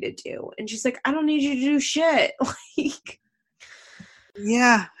need me to do? And she's like, I don't need you to do shit. Like,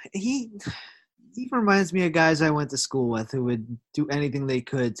 yeah, he reminds me of guys I went to school with who would do anything they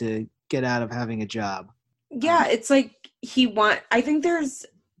could to get out of having a job. yeah, it's like I think there's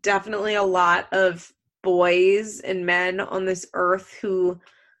definitely a lot of boys and men on this earth who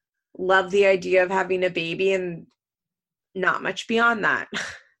love the idea of having a baby and not much beyond that.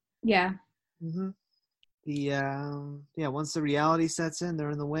 Yeah. Mm-hmm. Once the reality sets in,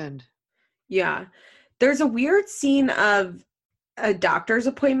 they're in the wind. Yeah. There's a weird scene of a doctor's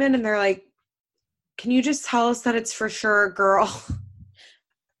appointment and they're like, can you just tell us that it's for sure a girl?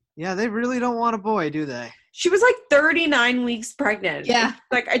 Yeah, they really don't want a boy, do they? She was like 39 weeks pregnant. Yeah.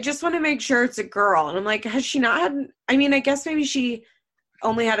 Like, I just want to make sure it's a girl. And I'm like, has she not had, I mean, I guess maybe she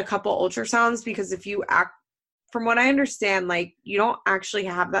only had a couple ultrasounds because from what I understand, like, you don't actually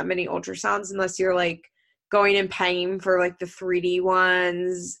have that many ultrasounds unless you're like going and paying for like the 3D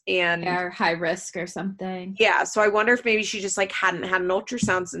ones and Or high risk or something. yeah. So I wonder if maybe she just like hadn't had an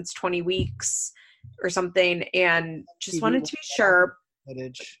ultrasound since 20 weeks or something and just wanted to be sure.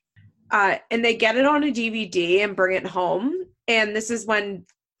 And they get it on a DVD and bring it home. And this is when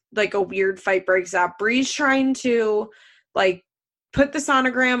like a weird fight breaks out. Bree's trying to like put the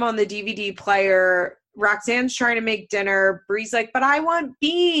sonogram on the DVD player. Roxanne's trying to make dinner. Bree's like, but I want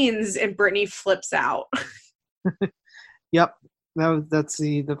beans. And Brittany flips out. Yep. That's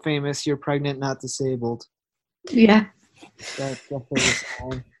the famous "you're pregnant, not disabled." Yeah. That's the famous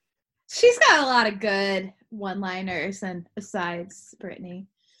line. She's got a lot of good one-liners and asides, Brittany.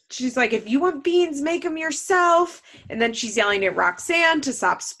 She's like, if you want beans, make them yourself. And then she's yelling at Roxanne to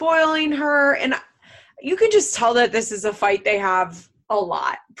stop spoiling her. And you can just tell that this is a fight they have a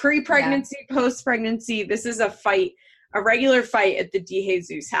lot. Pre-pregnancy, post-pregnancy, this is a fight, a regular fight at the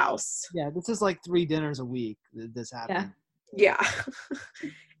DeJesus house. Yeah, this is like 3 dinners a week that this happened. Yeah.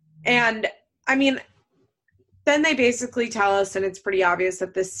 And, I mean, then they basically tell us, and it's pretty obvious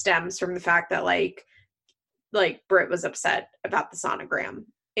that this stems from the fact that, like Britt was upset about the sonogram.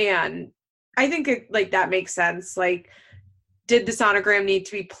 And I think that makes sense. Like, did the sonogram need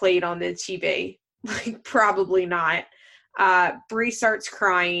to be played on the TV? Like, probably not. Bree starts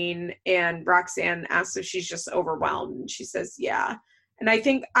crying and Roxanne asks if she's just overwhelmed. And she says, yeah. And I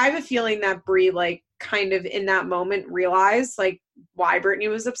have a feeling that Bree, like, kind of in that moment realized, like, why Brittany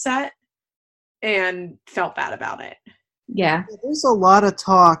was upset and felt bad about it. Yeah. There's a lot of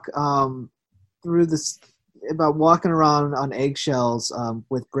talk through this about walking around on eggshells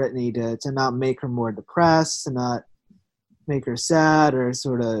with Brittany to not make her more depressed, to not make her sad or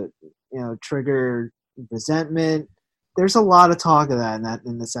sort of, trigger resentment. There's a lot of talk of that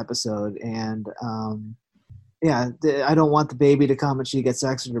in this episode. And I don't want the baby to come and she gets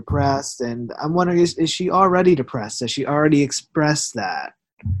extra depressed. And I'm wondering, is she already depressed? Has she already expressed that?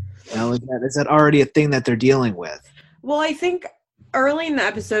 Is that already a thing that they're dealing with? Well, I think early in the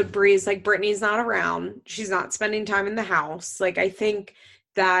episode, Bree's like, Brittany's not around. She's not spending time in the house. Like, I think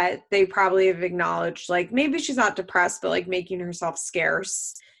that they probably have acknowledged, like, maybe she's not depressed, but like making herself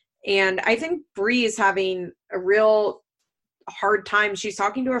scarce. And I think Bree is having a real hard time. She's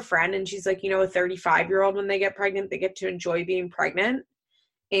talking to a friend and she's like, a 35-year-old, when they get pregnant, they get to enjoy being pregnant.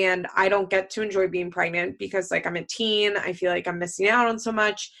 And I don't get to enjoy being pregnant because, like, I'm a teen. I feel like I'm missing out on so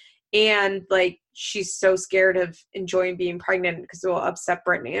much. And, like, she's so scared of enjoying being pregnant because it will upset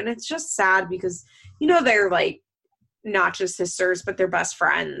Brittany. And it's just sad because, they're, like, not just sisters, but they're best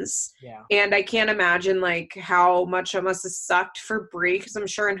friends. Yeah. And I can't imagine, like, how much it must have sucked for Bree, because I'm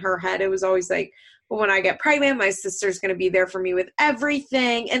sure in her head it was always like, well, when I get pregnant, my sister's going to be there for me with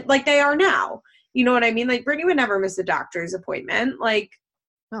everything. And, like, they are now. You know what I mean? Like, Brittany would never miss a doctor's appointment. Like,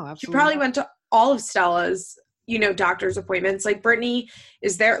 no, absolutely. She probably went to all of Stella's, doctor's appointments. Like, Brittany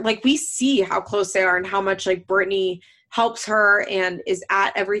is there. Like, we see how close they are and how much, like, Brittany helps her and is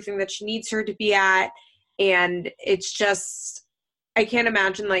at everything that she needs her to be at. And it's just, I can't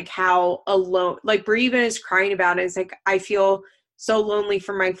imagine, like, how alone, like, Bree even is crying about it. It's like, I feel so lonely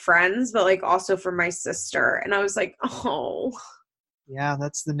for my friends, but, like, also for my sister. And I was like, oh. Yeah,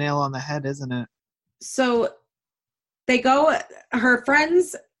 that's the nail on the head, isn't it? So they go, her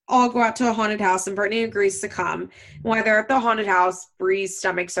friends all go out to a haunted house, and Brittany agrees to come. While they're at the haunted house, Bree's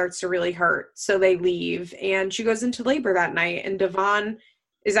stomach starts to really hurt, so they leave, and she goes into labor that night, and Devon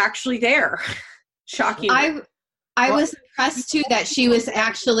is actually there. Shocking. I was impressed too that she was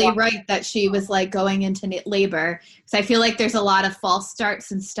actually right, that she was like going into labor, because I feel like there's a lot of false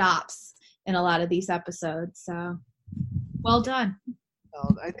starts and stops in a lot of these episodes. So well done.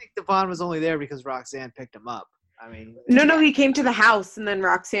 I think Devon was only there because Roxanne picked him up. I mean, no, he came to the house and then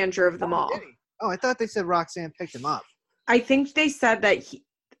Roxanne drove them all. Did he? Oh, I thought they said Roxanne picked him up. I think they said that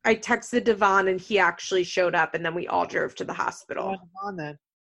I texted Devon and he actually showed up, and then we all drove to the hospital. Devon then.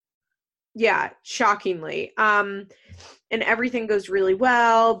 Yeah, shockingly. And everything goes really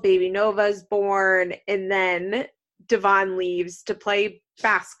well. Baby Nova's born, and then Devon leaves to play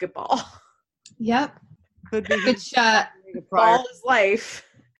basketball. Yep. Could be Which, all his life.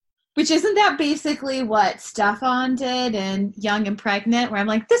 Which isn't that basically what Stefan did in Young and Pregnant, where I'm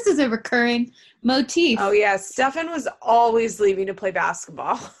like, this is a recurring motif. Oh yeah, Stefan was always leaving to play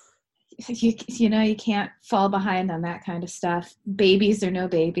basketball. You know, you can't fall behind on that kind of stuff. Babies or no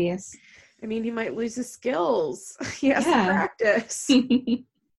babies. I mean, he might lose his skills. He has to practice.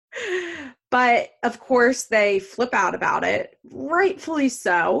 But, of course, they flip out about it. Rightfully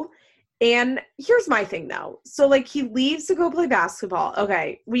so. And here's my thing, though. So, like, he leaves to go play basketball.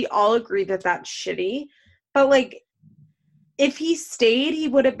 Okay, we all agree that that's shitty. But, like, if he stayed, he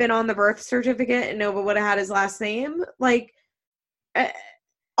would have been on the birth certificate and Nova would have had his last name. Like,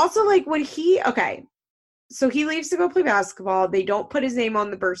 also, like, so he leaves to go play basketball. They don't put his name on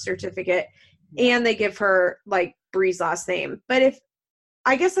the birth certificate, and they give her, like, Bree's last name. But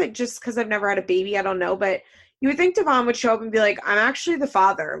I guess, like, just because I've never had a baby, I don't know, but you would think Devon would show up and be like, I'm actually the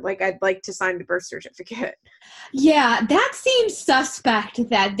father. Like, I'd like to sign the birth certificate. Yeah, that seems suspect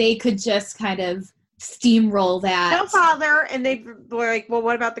that they could just kind of steamroll that. No father. And they were like, well,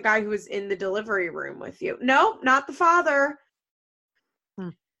 what about the guy who was in the delivery room with you? No, not the father.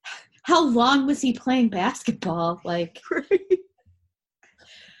 How long was he playing basketball? Like,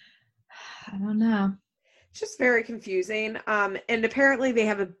 I don't know. It's just very confusing. And apparently they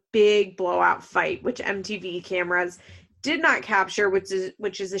have a big blowout fight, which MTV cameras did not capture, which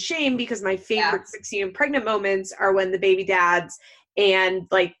is a shame, because my favorite 16 and pregnant moments are when the baby dads and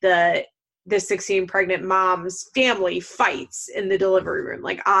like the 16 pregnant mom's family fights in the delivery room.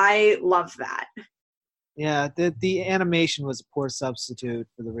 Like, I love that. Yeah, the animation was a poor substitute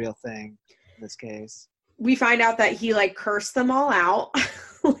for the real thing in this case. We find out that he, like, cursed them all out,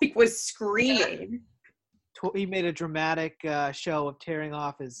 like, was screaming. He made a dramatic show of tearing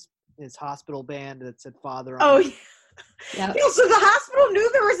off his hospital band that said father on Oh, it. yeah. So the hospital knew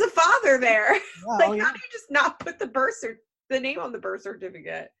there was a father there. Yeah, Like, how do you just not put the name on the birth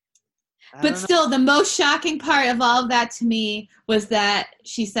certificate? But still, the most shocking part of all of that to me was that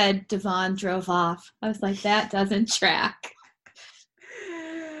she said Devon drove off. I was like, that doesn't track.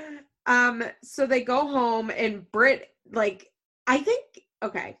 So they go home, and Britt, like, I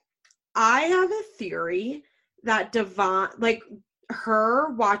have a theory that Devon, like,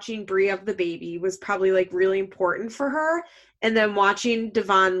 her watching Bree have the baby was probably, like, really important for her, and then watching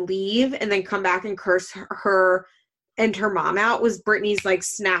Devon leave and then come back and curse her and her mom out was Brittany's, like,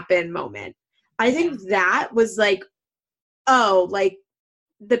 snap-in moment. I think that was, like, oh, like,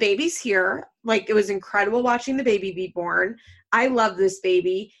 the baby's here. Like, it was incredible watching the baby be born. I love this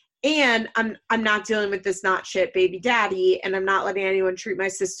baby. And I'm not dealing with this not shit baby daddy, and I'm not letting anyone treat my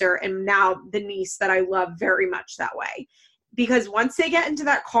sister and now the niece that I love very much that way. Because once they get into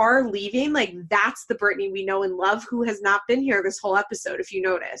that car leaving, like, that's the Brittany we know and love, who has not been here this whole episode, if you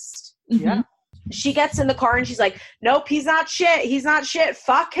noticed. Yeah. She gets in the car and she's like, nope, he's not shit. He's not shit.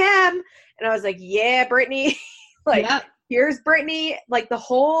 Fuck him. And I was like, yeah, Brittany. Like, here's Brittany. Like, the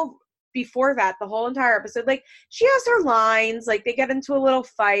whole entire episode, like, she has her lines. Like, they get into a little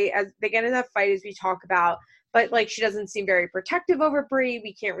fight as we talk about, but, like, she doesn't seem very protective over Brie.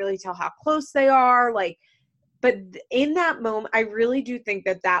 We can't really tell how close they are. Like, but in that moment, I really do think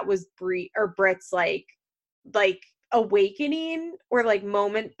that was Britt's like awakening, or, like,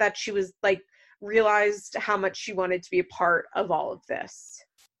 moment that she was, like, realized how much she wanted to be a part of all of this.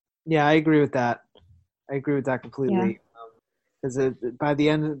 Yeah, I agree with that. Completely. Because by the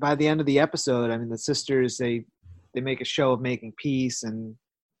end of the episode, I mean, the sisters, they make a show of making peace and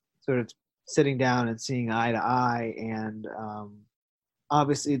sort of sitting down and seeing eye to eye. And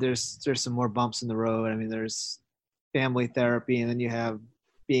obviously, there's some more bumps in the road. I mean, there's family therapy, and then you have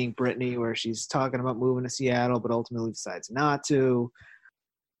being Brittany, where she's talking about moving to Seattle, but ultimately decides not to.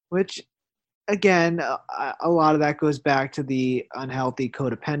 Which, again, a lot of that goes back to the unhealthy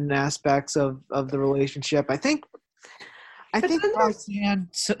codependent aspects of the relationship. I think I But think then there's- Roxanne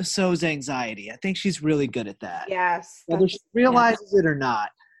sows anxiety. I think she's really good at that. Yes. Whether she realizes it or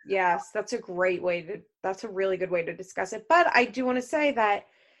not. Yes, that's a really good way to discuss it. But I do want to say that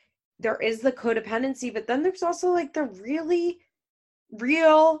there is the codependency, but then there's also like the really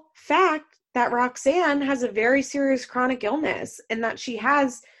real fact that Roxanne has a very serious chronic illness and that she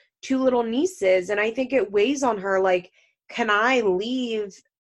has two little nieces. And I think it weighs on her. Like, can I leave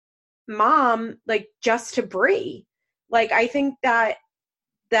mom like just to Brie? Like, I think that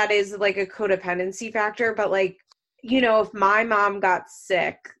is like a codependency factor. But like, if my mom got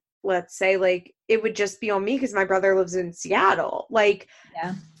sick, let's say, like, it would just be on me because my brother lives in Seattle. Like,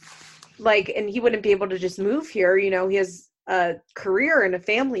 Yeah. Like, and he wouldn't be able to just move here. He has a career and a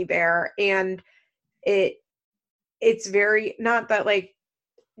family there. And it's very, not that like,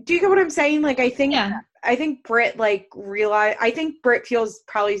 do you get what I'm saying? Like, I think Britt I think Britt feels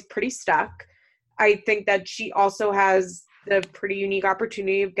probably pretty stuck. I think that she also has the pretty unique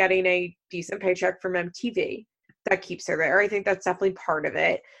opportunity of getting a decent paycheck from MTV that keeps her there. I think that's definitely part of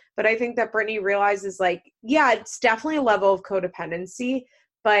it. But I think that Brittany realizes, like, yeah, it's definitely a level of codependency,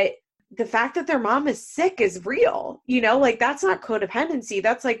 but the fact that their mom is sick is real. Like, that's not codependency.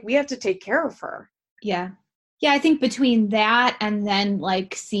 That's like, we have to take care of her. Yeah. Yeah, I think between that and then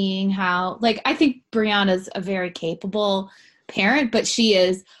like seeing how, like, I think Brianna's a very capable parent, but she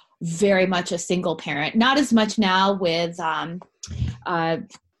is very much a single parent. Not as much now with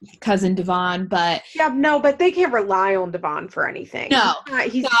cousin Devon, but but they can't rely on Devon for anything. No,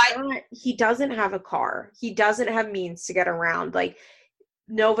 he doesn't have a car. He doesn't have means to get around. Like,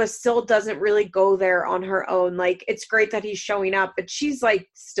 Nova still doesn't really go there on her own. Like, it's great that he's showing up, but she's like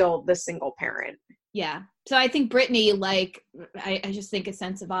still the single parent. Yeah. So I think Brittany, like, I just think a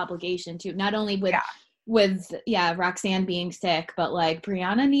sense of obligation too, not only with Roxanne being sick, but like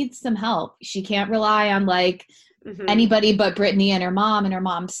Brianna needs some help. She can't rely on like anybody but Brittany and her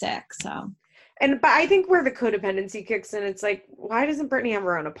mom's sick. So, but I think where the codependency kicks in, it's like, why doesn't Brittany have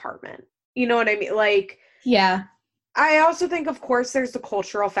her own apartment? You know what I mean? Like, yeah. I also think, of course, there's the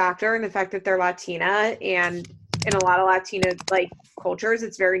cultural factor and the fact that they're Latina, and in a lot of Latina like cultures,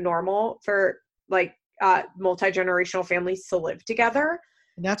 it's very normal for like multi-generational families to live together.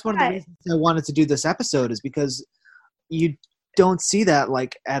 And that's one of the reasons I wanted to do this episode, is because you don't see that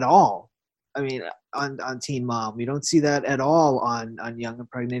like at all. I mean, on Teen Mom, you don't see that at all on Young and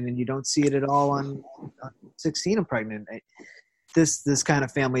Pregnant, and you don't see it at all on 16 and Pregnant. This kind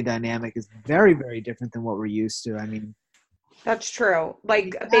of family dynamic is very, very different than what we're used to. I mean, that's true.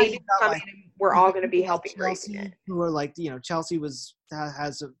 Like, a baby coming, like, we're all going to be helping raising it. Who are like, Chelsea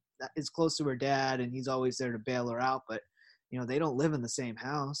is close to her dad, and he's always there to bail her out, but they don't live in the same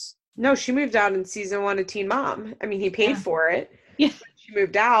house. No, she moved out in season 1 of Teen Mom. I mean, he paid for it. Yeah, she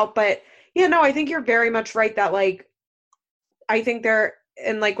moved out, but I think you're very much right that like, I think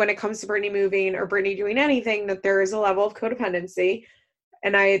and like when it comes to Brittany moving or Brittany doing anything, that there is a level of codependency,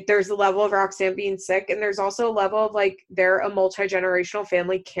 and there's a level of Roxanne being sick, and there's also a level of like, they're a multi-generational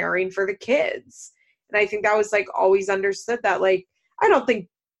family caring for the kids. And I think that was like always understood, that like, I don't think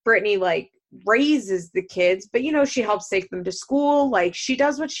Brittany like raises the kids, but she helps take them to school. Like, she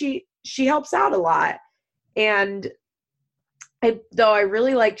does what she helps out a lot. And I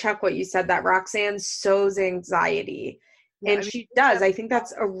really like, Chuck, what you said, that Roxanne sows anxiety. Yeah, and she does. I think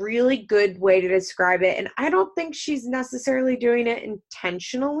that's a really good way to describe it. And I don't think she's necessarily doing it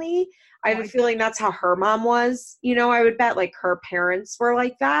intentionally. I have a feeling that's how her mom was. I would bet like her parents were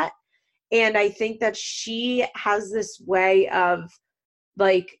like that. And I think that she has this way of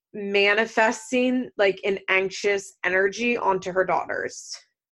like manifesting like an anxious energy onto her daughters.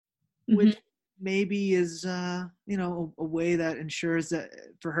 Which maybe is, a way that ensures that,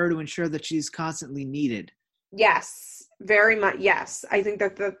 for her to ensure that she's constantly needed. Yes, very much. Yes. I think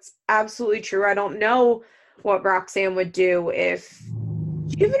that that's absolutely true. I don't know what Roxanne would do if,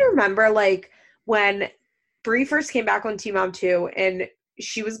 do you even remember like when Brie first came back on Teen Mom 2 and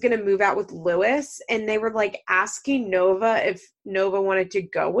she was going to move out with Lewis, and they were like asking Nova if Nova wanted to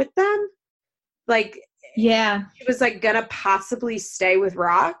go with them? Like, yeah, she was like going to possibly stay with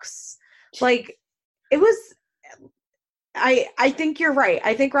Rox. Like, it was, I think you're right.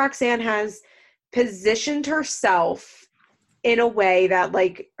 I think Roxanne has positioned herself in a way that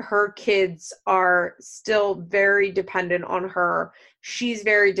like her kids are still very dependent on her. She's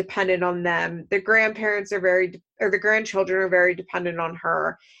very dependent on them. The grandparents are the grandchildren are very dependent on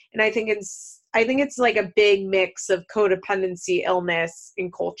her. And I think it's like a big mix of codependency, illness,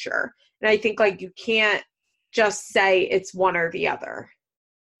 and culture. And I think like you can't just say it's one or the other.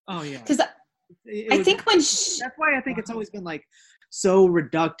 Oh yeah. Because I think that's why I think it's always been like so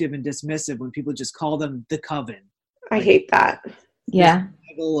reductive and dismissive when people just call them the coven. I hate that. Yeah.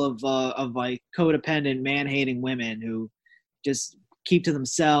 Cycle of like codependent, man-hating women who just keep to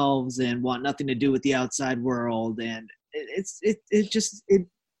themselves and want nothing to do with the outside world, and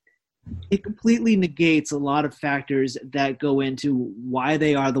it completely negates a lot of factors that go into why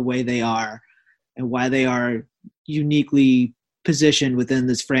they are the way they are and why they are uniquely positioned within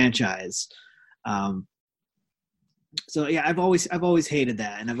this franchise. So yeah, I've always hated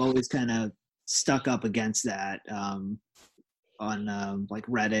that, and I've always kind of stuck up against that on like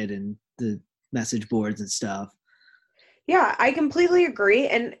Reddit and the message boards and stuff. Yeah, I completely agree.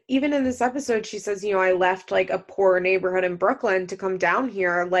 And even in this episode, she says, I left like a poor neighborhood in Brooklyn to come down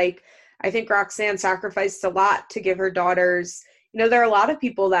here. Like, I think Roxanne sacrificed a lot to give her daughters. There are a lot of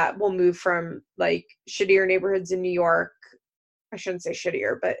people that will move from like shittier neighborhoods in New York. I shouldn't say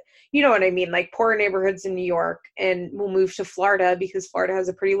shittier, but you know what I mean? Like poorer neighborhoods in New York, and will move to Florida because Florida has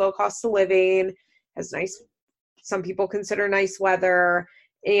a pretty low cost of living, has nice, some people consider nice weather.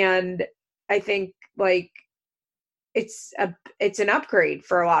 And I think like, it's an upgrade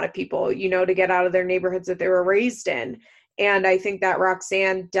for a lot of people, to get out of their neighborhoods that they were raised in. And I think that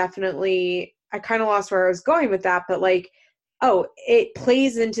Roxanne definitely, I kind of lost where I was going with that, but like, it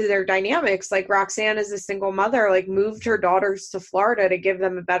plays into their dynamics. Like Roxanne is a single mother, like moved her daughters to Florida to give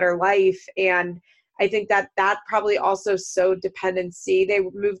them a better life. And I think that probably also sowed dependency. They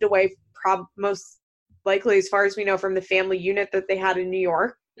moved away most likely, as far as we know, from the family unit that they had in New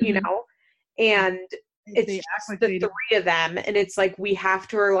York, and it's just like the three of them, and it's like we have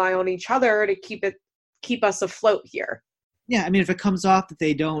to rely on each other to keep us afloat here. Yeah, I mean, if it comes off that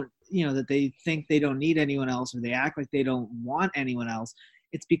they don't, that they think they don't need anyone else, or they act like they don't want anyone else,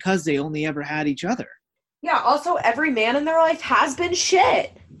 it's because they only ever had each other. Yeah, also every man in their life has been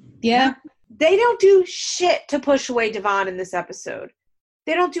shit. Yeah. They don't do shit to push away Devon in this episode.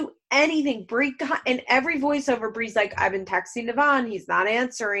 They don't do anything. Bree, in every voiceover, Bree's like, I've been texting Devon, he's not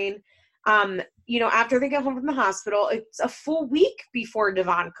answering. After they get home from the hospital, it's a full week before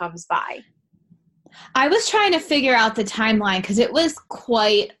Devon comes by. I was trying to figure out the timeline because it was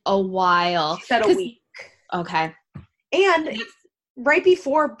quite a while. She said a week. Okay. And right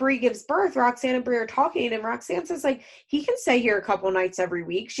before Bree gives birth, Roxanne and Bree are talking, and Roxanne says, like, he can stay here a couple nights every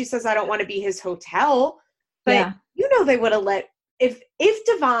week. She says, I don't want to be his hotel. But they would have let, if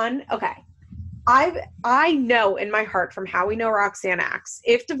Devon, okay. I know in my heart from how we know Roxanne acts,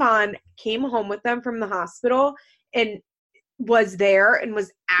 if Devon came home with them from the hospital and was there and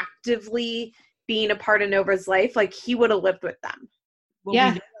was actively being a part of Nova's life, like he would have lived with them. Well, we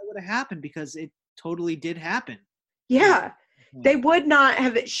know that would have happened because it totally did happen. Yeah. They would not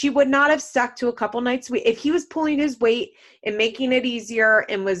have, she would not have stuck to a couple nights a week. If he was pulling his weight and making it easier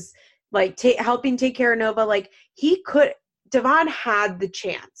and was like helping take care of Nova, like he could, Devon had the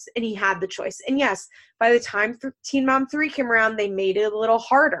chance and he had the choice. And yes, by the time Teen Mom 3 came around, they made it a little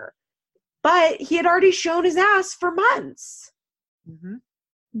harder. But he had already shown his ass for months. Mm-hmm.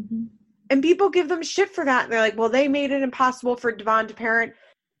 Mm-hmm. And people give them shit for that. And they're like, well, they made it impossible for Devon to parent.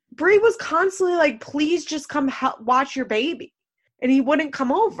 Bree was constantly like, please just come help watch your baby. And he wouldn't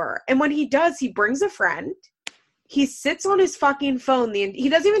come over. And when he does, he brings a friend. He sits on his fucking phone. He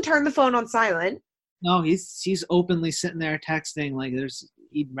doesn't even turn the phone on silent. No, he's openly sitting there texting like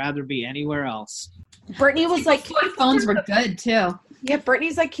he'd rather be anywhere else. Brittany was like, phones were good too. Yeah,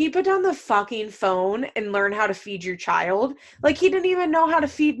 Brittany's like, keep it on the fucking phone and learn how to feed your child. Like he didn't even know how to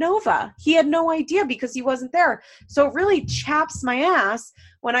feed Nova. He had no idea because he wasn't there. So it really chaps my ass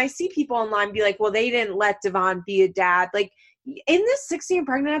when I see people online be like, well, they didn't let Devon be a dad. Like in this 16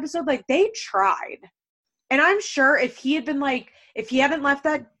 pregnant episode, like they tried. And I'm sure if he hadn't left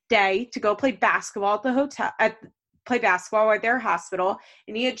that day to go play basketball at the hotel, play basketball at their hospital,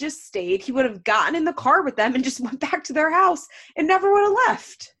 and he had just stayed, he would have gotten in the car with them and just went back to their house and never would have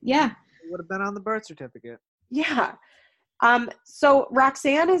left. Yeah. It would have been on the birth certificate. Yeah. So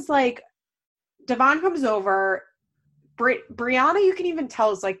Roxanne is like, Devon comes over. Brianna, you can even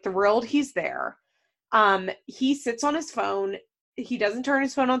tell, is like thrilled he's there. He sits on his phone. He doesn't turn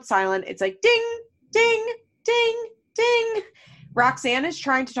his phone on silent. It's like ding, ding, ding, ding. Roxanne is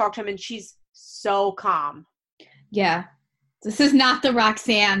trying to talk to him and she's so calm. Yeah. This is not the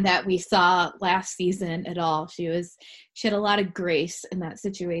Roxanne that we saw last season at all. She had a lot of grace in that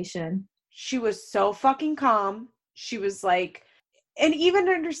situation. She was so fucking calm. She was like, and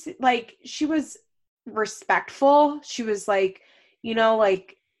even like she was respectful. She was like,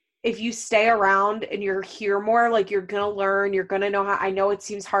 like if you stay around and you're here more, like you're gonna learn, you're gonna know how. I know it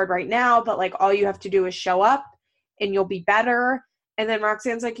seems hard right now, but like all you have to do is show up and you'll be better. And then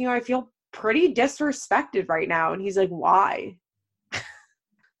Roxanne's like, I feel pretty disrespected right now. And he's like, why?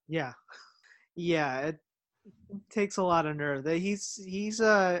 Yeah. takes a lot of nerve. That he's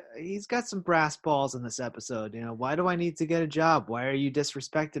got some brass balls in this episode. You know, why do I need to get a job? Why are you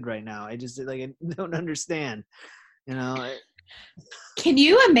disrespected right now? I don't understand. You know. Can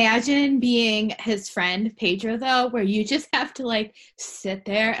you imagine being his friend Pedro though, where you just have to like sit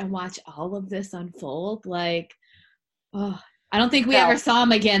there and watch all of this unfold? Like, oh, I don't think we ever saw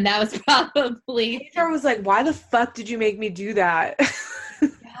him again. That was probably. Pedro was like, "Why the fuck did you make me do that?"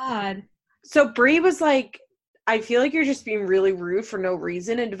 God. So Bree was like, I feel like you're just being really rude for no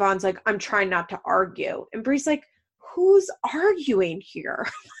reason. And Devon's like, I'm trying not to argue. And Bree's like, who's arguing here?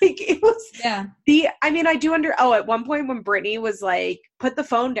 Like, it was I do at one point when Brittany was like, put the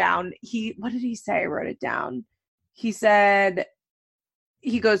phone down, what did he say? I wrote it down. He said,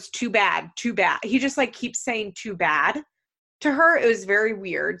 he goes, too bad. He just like keeps saying too bad to her. It was very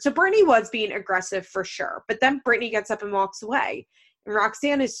weird. So Brittany was being aggressive for sure. But then Brittany gets up and walks away. And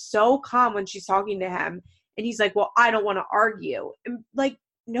Roxanne is so calm when she's talking to him. And he's like, well, I don't want to argue. And like,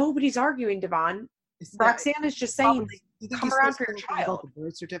 nobody's arguing, Devon. Roxanne is just saying, come around for your child. The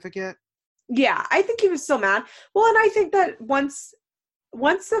birth certificate? Yeah, I think he was still mad. Well, and I think that once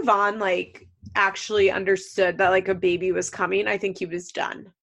Devon, like, actually understood that, like, a baby was coming, I think he was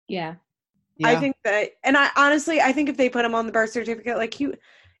done. Yeah. I think that, and I think if they put him on the birth certificate, like, it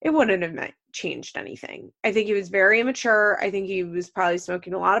wouldn't have changed anything. I think he was very immature. I think he was probably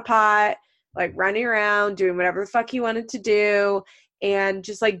smoking a lot of pot, like running around, doing whatever the fuck he wanted to do, and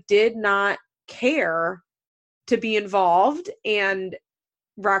just like did not care to be involved. And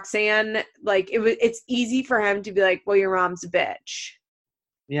Roxanne, like it's easy for him to be like, well, your mom's a bitch.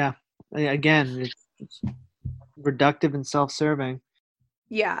 Yeah. Again, it's reductive and self-serving.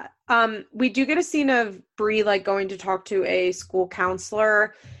 Yeah. We do get a scene of Bree like going to talk to a school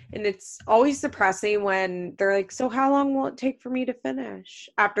counselor, and it's always depressing when they're like, so how long will it take for me to finish?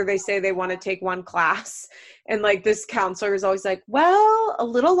 After they say they want to take one class. And like this counselor is always like, well, a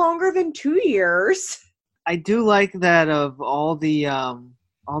little longer than 2 years. I do like that of all the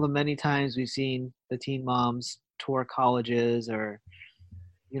many times we've seen the teen moms tour colleges or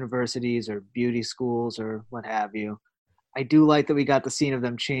universities or beauty schools or what have you. I do like that we got the scene of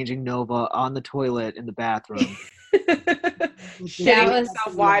them changing Nova on the toilet in the bathroom. That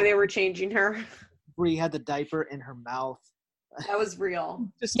was why they were changing her. Bree had the diaper in her mouth. That was real.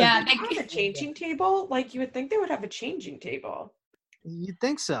 They have a changing table. Like you would think they would have a changing table. You'd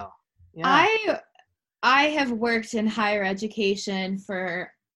think so. Yeah. I have worked in higher education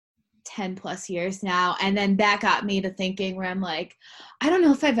for 10 plus years now, and then that got me to thinking where I'm like, I don't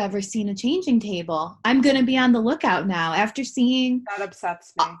know if I've ever seen a changing table. I'm going to be on the lookout now after seeing that.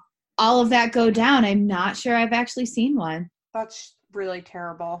 Upsets me. All of that go down. I'm not sure I've actually seen one. That's really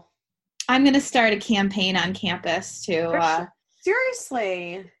terrible. I'm going to start a campaign on campus to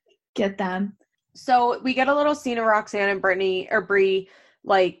seriously get them. So we get a little scene of Roxanne and Bree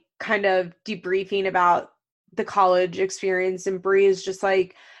like kind of debriefing about the college experience, and Bree is just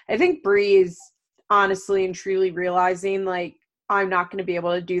like, I think Bree is honestly and truly realizing like, I'm not going to be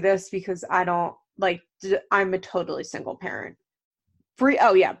able to do this because I'm a totally single parent.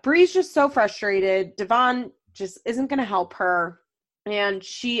 Bree's just so frustrated. Devon just isn't going to help her. And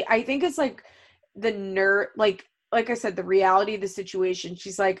I think it's like the like I said, the reality of the situation.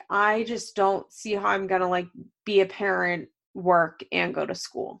 She's like, I just don't see how I'm going to like be a parent, work, and go to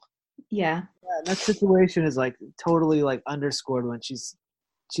school. Yeah. That situation is like totally like underscored when she's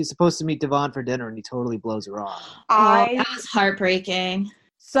supposed to meet Devon for dinner and he totally blows her off. That was heartbreaking.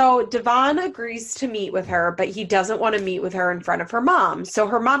 So Devon agrees to meet with her, but he doesn't want to meet with her in front of her mom. So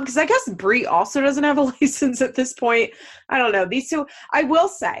her mom, because I guess Bree also doesn't have a license at this point. I don't know. These two, I will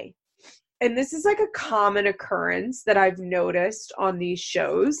say, and this is like a common occurrence that I've noticed on these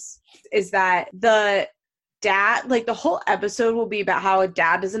shows, is that the dad, like the whole episode will be about how a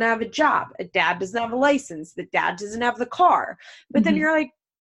dad doesn't have a job, a dad doesn't have a license, the dad doesn't have the car. But then you're like,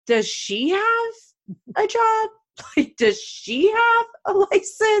 does she have a job? Like, does she have a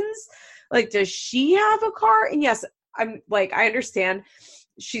license? Like, does she have a car? And yes, I'm like, I understand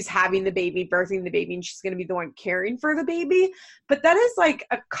she's having the baby, birthing the baby, and she's going to be the one caring for the baby. But that is like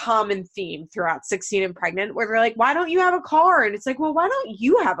a common theme throughout 16 and Pregnant, where they're like, why don't you have a car? And it's like, well, why don't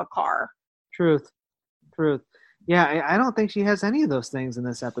you have a car? Truth. Yeah, I don't think she has any of those things in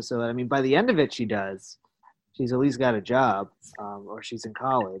this episode. I mean, by the end of it, she does. She's at least got a job, or she's in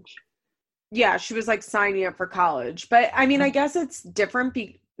college. Yeah, she was like signing up for college. But I mean, I guess it's different,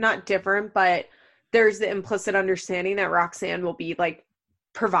 not different, but there's the implicit understanding that Roxanne will be like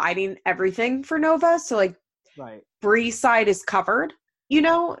providing everything for Nova. So like, right. Bree's side is covered.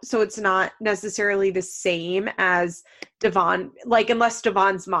 so it's not necessarily the same as Devon, like unless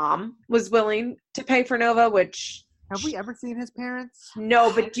Devon's mom was willing to pay for Nova, which... Have we ever seen his parents?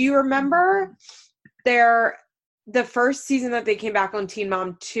 No, but do you remember the first season that they came back on Teen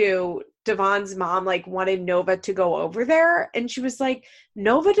Mom 2, Devon's mom like wanted Nova to go over there, and she was like,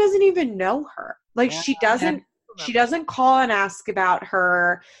 Nova doesn't even know her. Like she doesn't call and ask about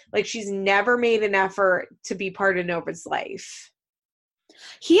her. Like she's never made an effort to be part of Nova's life.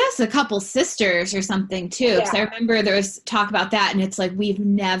 He has a couple sisters or something too. Because I remember there was talk about that, and it's like we've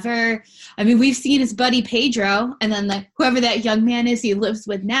seen his buddy Pedro, and then like whoever that young man is he lives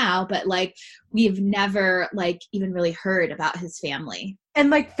with now, but like we've never like even really heard about his family. And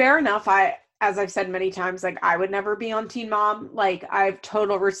like fair enough, as I've said many times, like I would never be on Teen Mom. Like I have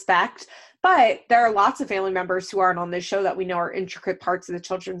total respect. But there are lots of family members who aren't on this show that we know are intricate parts of the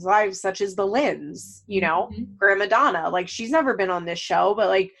children's lives, such as the Lynns, Grandma Donna. Like, she's never been on this show, but,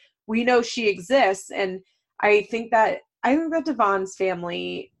 like, we know she exists. And I think that Devon's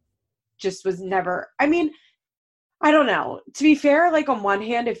family just was never – I mean, I don't know. To be fair, like, on one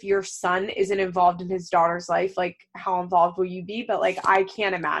hand, if your son isn't involved in his daughter's life, like, how involved will you be? But, like, I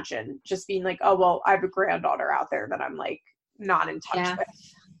can't imagine just being like, oh, well, I have a granddaughter out there that I'm, like, not in touch with.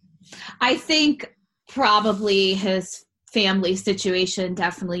 I think probably his family situation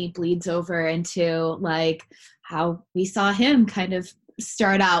definitely bleeds over into like how we saw him kind of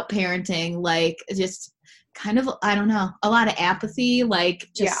start out parenting, like just kind of, I don't know, a lot of apathy, like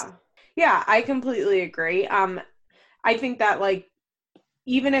just. Yeah, I completely agree. I think that like,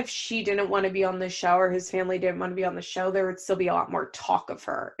 even if she didn't want to be on the show or his family didn't want to be on the show, there would still be a lot more talk of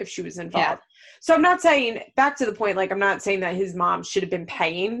her if she was involved. Yeah. So I'm not saying, back to the point, like I'm not saying that his mom should have been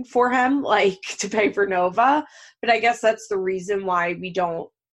paying for him, like to pay for Nova, but I guess that's the reason why we don't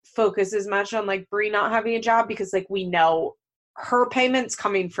focus as much on like Brie not having a job, because like we know her payment's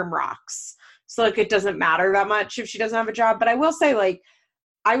coming from Rox. So like it doesn't matter that much if she doesn't have a job. But I will say, like,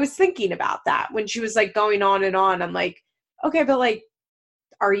 I was thinking about that when she was like going on and on. I'm like, okay, but like,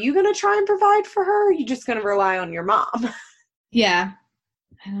 are you going to try and provide for her? Or are you just going to rely on your mom? Yeah.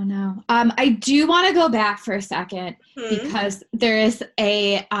 I don't know. I do want to go back for a second because there is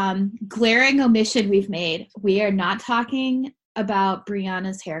a glaring omission we've made. We are not talking about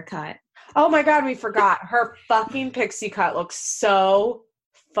Brianna's haircut. Oh my God, we forgot. Her fucking pixie cut looks so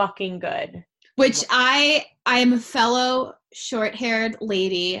fucking good. Which I am a fellow short-haired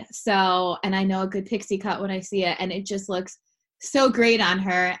lady, so, and I know a good pixie cut when I see it, and it just looks so great on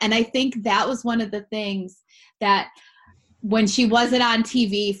her. And I think that was one of the things that when she wasn't on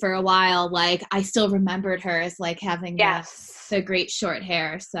TV for a while, like I still remembered her as like having the great short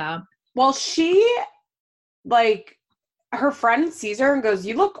hair. So, well, she like her friend sees her and goes,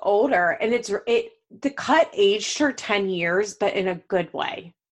 "You look older," and the cut aged her 10 years, but in a good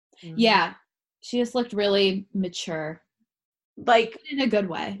way. Yeah, she just looked really mature, like in a good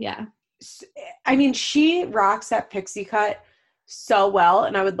way. Yeah, I mean, she rocks that pixie cut so well,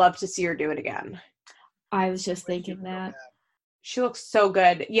 and I would love to see her do it again. I was just thinking that. She looks so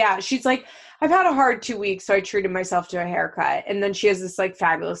good. Yeah, she's like, I've had a hard 2 weeks, so I treated myself to a haircut. And then she has this like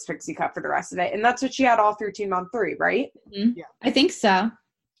fabulous pixie cut for the rest of it. And that's what she had all through Teen Mom 3, right? Mm-hmm. Yeah, I think so.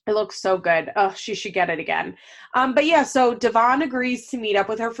 It looks so good. Oh, she should get it again. But yeah, so Devon agrees to meet up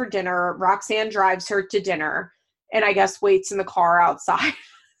with her for dinner. Roxanne drives her to dinner and I guess waits in the car outside.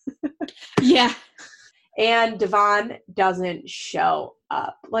 Yeah. And Devon doesn't show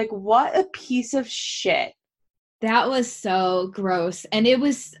up. Like, what a piece of shit. That was so gross. And it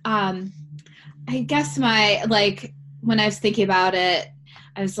was, I guess when I was thinking about it,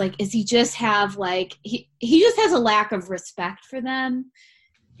 I was like, is he just have like, he just has a lack of respect for them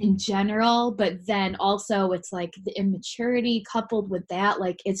in general, but then also it's like the immaturity coupled with that,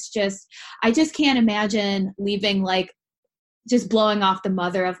 like, it's just, I just can't imagine leaving, like, just blowing off the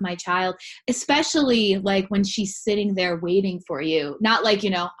mother of my child, especially like when she's sitting there waiting for you. Not like,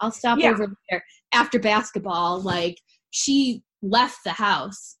 I'll stop over there after basketball. Like, she left the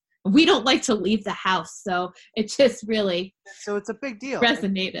house. We don't like to leave the house. So it just really. So it's a big deal.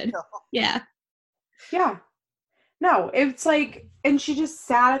 Resonated. Yeah. Yeah. No, it's like, and she just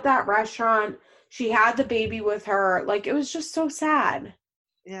sat at that restaurant. She had the baby with her. Like, it was just so sad.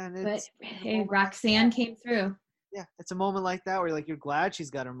 Yeah. But hey, Roxanne came through. Yeah, it's a moment like that where you're glad she's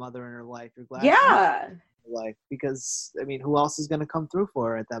got her mother in her life. You're glad, yeah, she's in her life, because I mean, who else is going to come through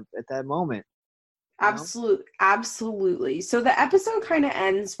for her at that moment? Absolutely. So the episode kind of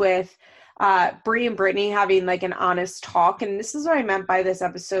ends with Brie and Brittany having like an honest talk, and this is what I meant by this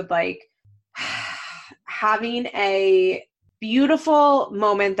episode, like having a beautiful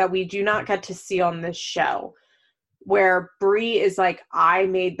moment that we do not get to see on this show. where Bree is like, I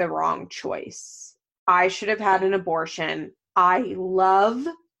made the wrong choice. I should have had an abortion. I love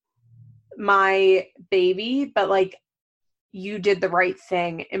my baby, but like, you did the right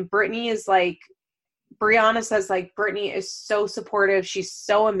thing. And Brittany is like, Brianna says like, Brittany is so supportive. She's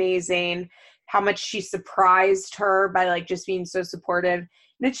so amazing. How much she surprised her by like just being so supportive.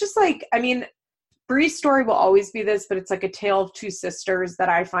 And it's just like, I mean, Bree's story will always be this, but it's like a tale of two sisters that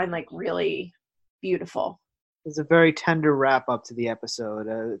I find like really beautiful. It's a very tender wrap up to the episode.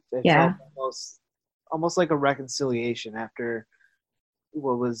 It felt almost like a reconciliation after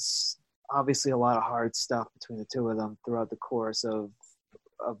what was obviously a lot of hard stuff between the two of them throughout the course of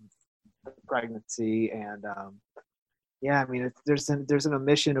the pregnancy. And I mean, there's an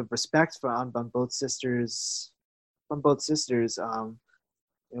omission of respect on both sisters.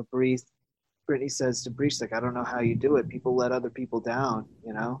 Brittany says to Bree, she's like, I don't know how you do it. People let other people down,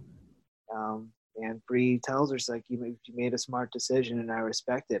 you know. And Bree tells her, she's like, you made a smart decision, and I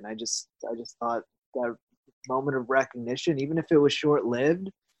respect it. And I just thought that moment of recognition, even if it was short lived,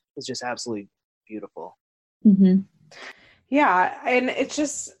 was just absolutely beautiful. Mm-hmm. Yeah, and it's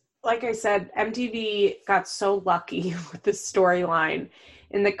just like I said, MTV got so lucky with the storyline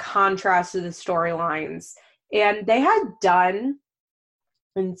and the contrast of the storylines, and they had done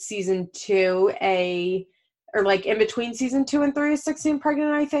in season 2 or like in between season 2 and 3 of 16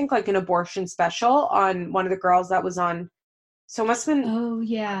 Pregnant, I think, like an abortion special on one of the girls that was on. So it must have been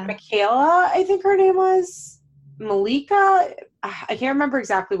Michaela, I think her name was. Malika. I can't remember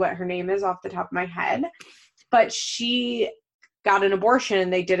exactly what her name is off the top of my head, but she got an abortion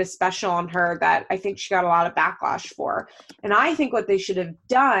and they did a special on her that I think she got a lot of backlash for. And I think what they should have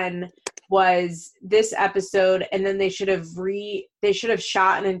done was this episode, and then they should have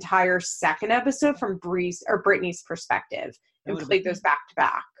shot an entire second episode from Brittany's perspective and played those back to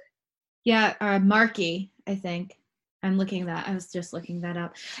back. Yeah, Marky, I think. I was just looking that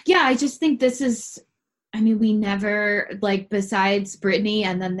up. Yeah, I just think this is, I mean, we never, like, besides Brittany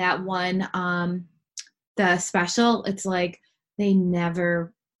and then that one, the special, it's like they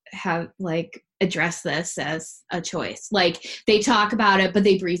never have, like, addressed this as a choice. Like, they talk about it, but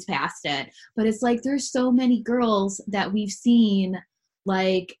they breeze past it. But it's like, there's so many girls that we've seen,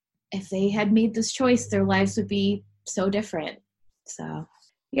 like, if they had made this choice, their lives would be so different. So.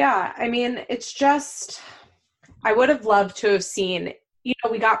 Yeah, I mean, it's just, I would have loved to have seen, you know,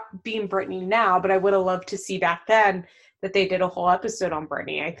 we got Being Brittany now, but I would have loved to see back then that they did a whole episode on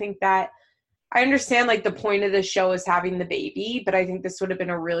Brittany. I think that, I understand, like, the point of the show is having the baby, but I think this would have been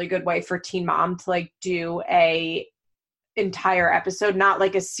a really good way for Teen Mom to, like, do a entire episode, not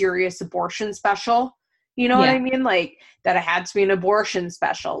like a serious abortion special. You know what I mean? Like, that it had to be an abortion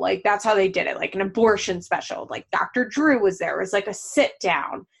special. Like, that's how they did it, like an abortion special. Like, Dr. Drew was there. It was like a sit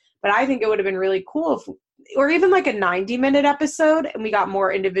down. But I think it would have been really cool if, or even like a 90-minute episode, and we got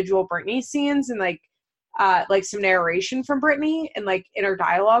more individual Brittany scenes and like some narration from Brittany and like inner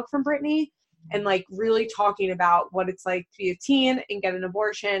dialogue from Brittany, and like really talking about what it's like to be a teen and get an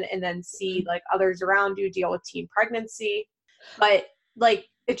abortion and then see like others around you deal with teen pregnancy. But like,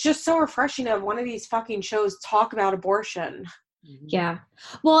 it's just so refreshing to have one of these fucking shows talk about abortion. Yeah.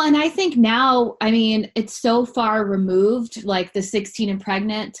 Well, and I think now, I mean, it's so far removed, like the 16 and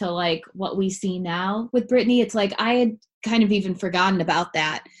Pregnant, to like what we see now with Brittany. It's like I had kind of even forgotten about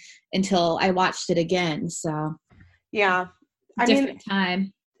that until I watched it again. So yeah, I mean,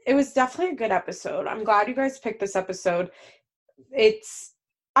 time. It was definitely a good episode. I'm glad you guys picked this episode.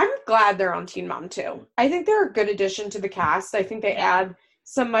 I'm glad they're on Teen Mom too. I think they're a good addition to the cast. I think they add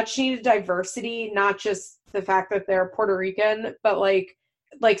some much needed diversity, not just the fact that they're Puerto Rican, but like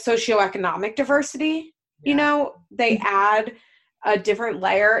socioeconomic diversity. You know, they add a different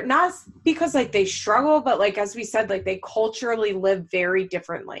layer, not because like they struggle, but like, as we said, like they culturally live very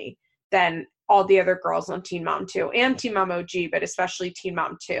differently than all the other girls on Teen Mom 2 and Teen Mom OG, but especially Teen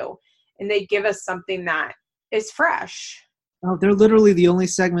Mom 2. And they give us something that is fresh. Oh, they're literally the only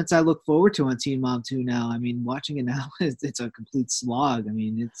segments I look forward to on Teen Mom 2 now. I mean, watching it now, it's a complete slog. I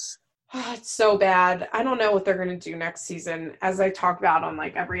mean, it's so bad. I don't know what they're going to do next season. As I talk about on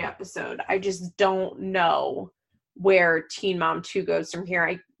like every episode, I just don't know where Teen Mom 2 goes from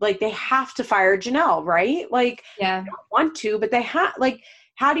here. They have to fire Janelle, right? Like, yeah, they don't want to, but they have, like,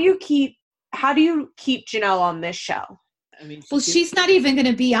 how do you keep Janelle on this show? I mean, well, she's not even going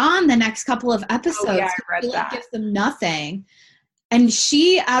to be on the next couple of episodes. Oh, yeah, I read that. Gives them nothing. And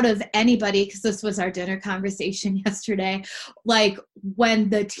she, out of anybody, because this was our dinner conversation yesterday, like when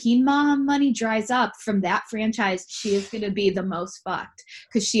the Teen Mom money dries up from that franchise, she is going to be the most fucked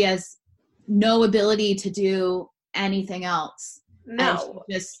because she has no ability to do anything else. No.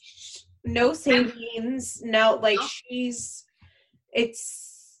 no savings. No, like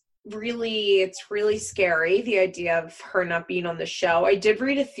it's really scary, the idea of her not being on the show. I did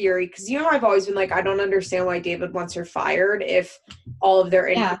read a theory, because you know how I've always been like, I don't understand why David wants her fired if all of their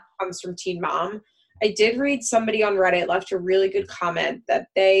income comes from Teen Mom. I did read somebody on Reddit left a really good comment that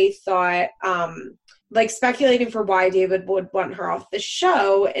they thought, like speculating for why David would want her off the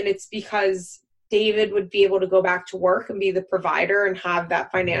show, and it's because David would be able to go back to work and be the provider and have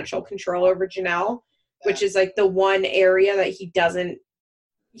that financial control over Janelle, which is like the one area that he doesn't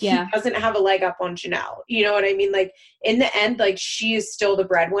have a leg up on Janelle. You know what I mean? Like in the end, like she is still the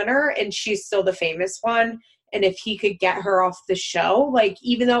breadwinner and she's still the famous one. And if he could get her off the show, like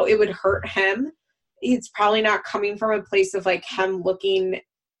even though it would hurt him, it's probably not coming from a place of like him looking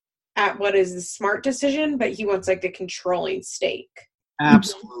at what is the smart decision, but he wants like a controlling stake.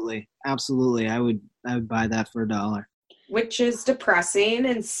 Absolutely. I would buy that for $1. Which is depressing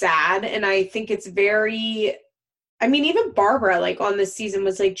and sad. And I think it's very, I mean, even Barbara, like on this season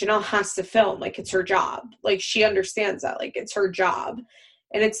was like, Janelle has to film. Like it's her job. Like she understands that. Like it's her job.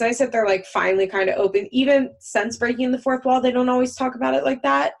 And it's nice that they're like finally kind of open. Even since breaking the fourth wall, they don't always talk about it like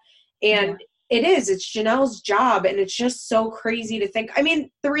that. And it's Janelle's job. And it's just so crazy to think. I mean,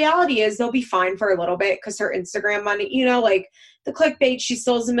 the reality is they'll be fine for a little bit because her Instagram money, you know, like the clickbait, she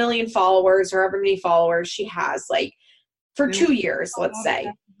still has 1 million followers or however many followers she has, like for 2 years, let's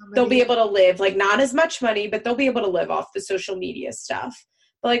say. They'll be able to live, like not as much money, but they'll be able to live off the social media stuff.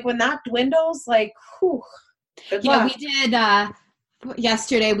 But like when that dwindles, like, whew, good luck. We did,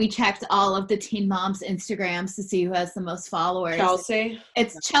 yesterday we checked all of the Teen Moms Instagrams to see who has the most followers. Chelsea.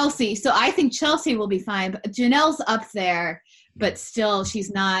 It's Chelsea. So I think Chelsea will be fine. But Janelle's up there, but still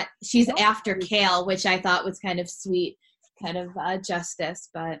she's after Kale, which I thought was kind of sweet, kind of justice.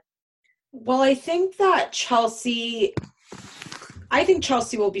 But well, I think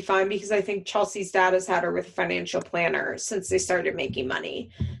Chelsea will be fine because I think Chelsea's dad has had her with a financial planner since they started making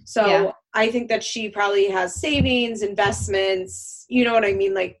money. So I think that she probably has savings, investments, you know what I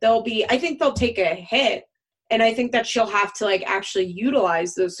mean? Like I think they'll take a hit, and I think that she'll have to like actually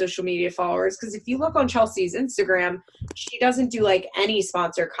utilize those social media followers. Cause if you look on Chelsea's Instagram, she doesn't do like any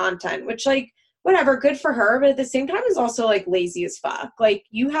sponsor content, which like, whatever, good for her. But at the same time is also like lazy as fuck. Like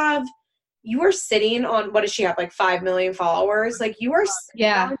you are sitting on, what does she have, like 5 million followers? Like you are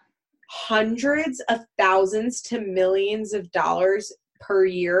on hundreds of thousands to millions of dollars per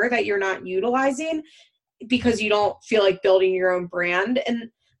year that you're not utilizing because you don't feel like building your own brand. And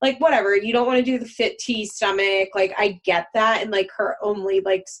like, whatever, you don't want to do the fit tea stomach. Like I get that. And like her only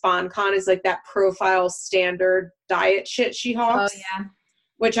like SpawnCon is like that profile standard diet shit she hawks. Oh yeah.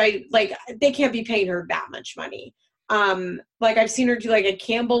 Which I like, they can't be paying her that much money. Like I've seen her do like a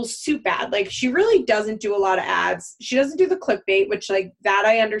Campbell's soup ad. Like she really doesn't do a lot of ads. She doesn't do the clickbait, which like that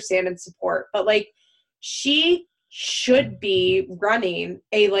I understand and support, but like she should be running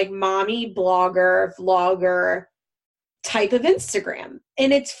a like mommy blogger, vlogger type of Instagram.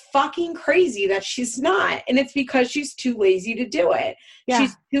 And it's fucking crazy that she's not. And it's because she's too lazy to do it. Yeah.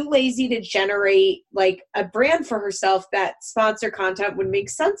 She's too lazy to generate like a brand for herself that sponsor content would make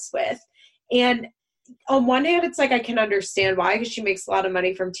sense with. And on one hand, it's like I can understand why, because she makes a lot of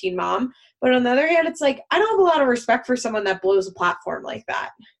money from Teen Mom. But on the other hand, it's like I don't have a lot of respect for someone that blows a platform like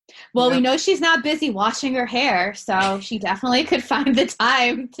that. Well, we know she's not busy washing her hair, so she definitely could find the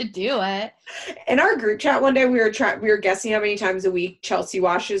time to do it. In our group chat one day, we were guessing how many times a week Chelsea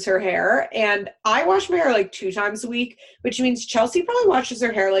washes her hair, and I wash my hair like 2 times a week, which means Chelsea probably washes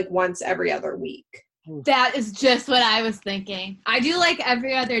her hair like once every other week. That is just what I was thinking. I do like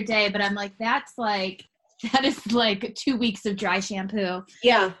every other day, but I'm like, that is like 2 weeks of dry shampoo.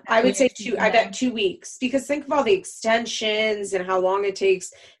 Yeah, I would say 2. I bet 2 weeks, because think of all the extensions and how long it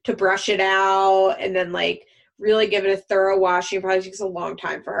takes to brush it out, and then like really give it a thorough washing. It probably takes a long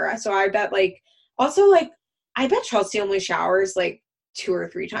time for her. So I bet I bet Chelsea only showers like 2 or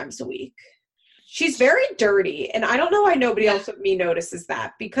 3 times a week. She's very dirty, and I don't know why nobody else with me notices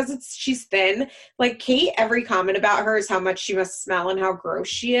that, because she's thin. Like Kate, every comment about her is how much she must smell and how gross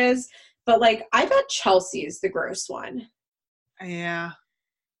she is. But like, I bet Chelsea is the gross one. Yeah.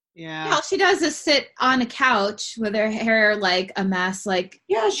 All she does is sit on a couch with her hair like a mess. Like,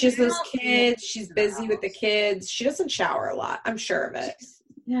 yeah, she has those kids. She's busy with the kids. She doesn't shower a lot. I'm sure of it.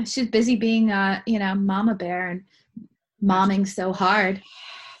 She's busy being mama bear and momming so hard.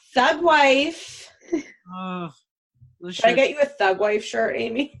 Thug wife. Should I get you a Thug Wife shirt,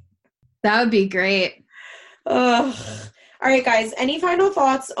 Amy? That would be great. All right, guys. Any final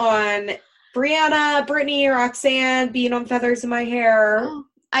thoughts on Brianna, Brittany, Roxanne being on Feathers in My Hair?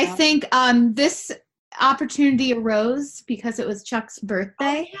 I think this opportunity arose because it was Chuck's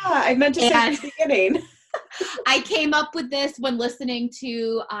birthday. Yeah, I meant to say at the beginning. I came up with this when listening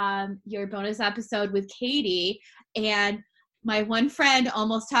to your bonus episode with Katie, and my one friend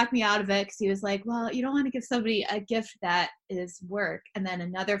almost talked me out of it because he was like, well, you don't want to give somebody a gift that is work. And then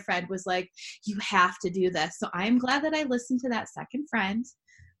another friend was like, you have to do this. So I'm glad that I listened to that second friend.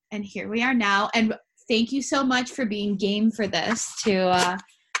 And here we are now. And thank you so much for being game for this to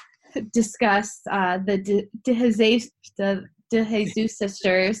discuss the De Jesus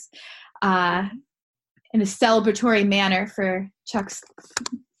sisters in a celebratory manner for Chuck's.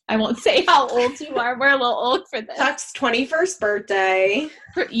 I won't say how old you are. We're a little old for this. Chuck's 21st birthday.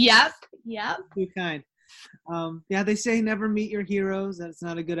 Yep. Too kind. Yeah, they say never meet your heroes. That's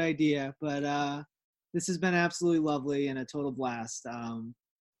not a good idea. But this has been absolutely lovely and a total blast.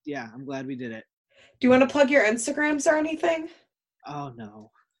 Yeah, I'm glad we did it. Do you want to plug your Instagrams or anything? Oh,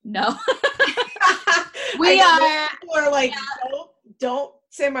 no. No. People are like, don't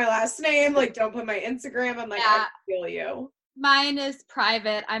say my last name. Like, don't put my Instagram. I'm like, I feel you. Mine is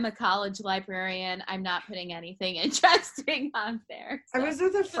private. I'm a college librarian. I'm not putting anything interesting on there. So. I was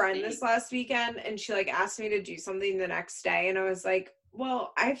with a friend this last weekend, and she like asked me to do something the next day, and I was like,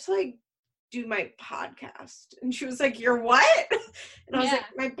 well, I have to like do my podcast. And she was like, your what? And I was like,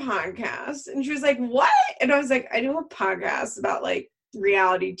 my podcast. And she was like, what? And I was like, I do a podcast about like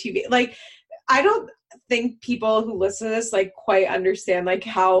reality TV. Like, I don't think people who listen to this like quite understand like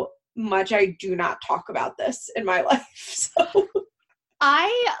how much I do not talk about this in my life. So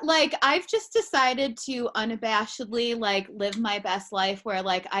I've just decided to unabashedly like live my best life where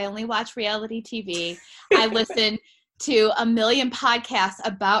like I only watch reality TV. I listen to a million podcasts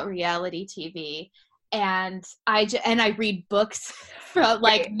about reality TV, and I read books from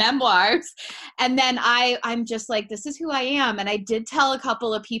like memoirs, and then I'm just like, this is who I am. And I did tell a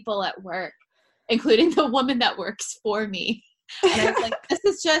couple of people at work, including the woman that works for me. And I was like, this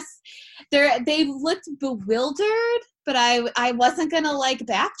is just, they looked bewildered, but I wasn't going to like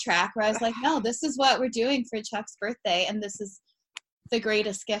backtrack where I was like, no, this is what we're doing for Chuck's birthday. And this is the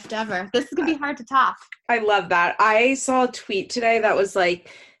greatest gift ever. This is going to be hard to top. I love that. I saw a tweet today that was like,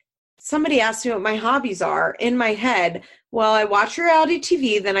 somebody asked me what my hobbies are in my head. Well, I watch reality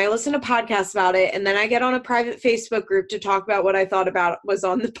TV, then I listen to podcasts about it, and then I get on a private Facebook group to talk about what I thought about was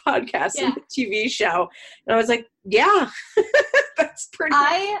on the podcast and the TV show. And I was like, yeah, that's pretty.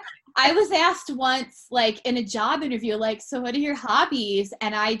 I was asked once, like in a job interview, like, so what are your hobbies?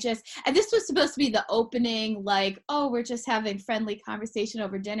 And and this was supposed to be the opening, like, oh, we're just having friendly conversation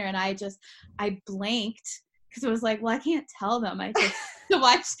over dinner. And I blanked because it was like, well, I can't tell them. I just to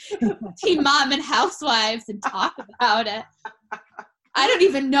watch Teen Mom and Housewives and talk about it. I don't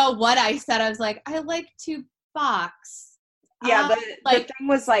even know what I said. I was like, I like to box. Yeah, the thing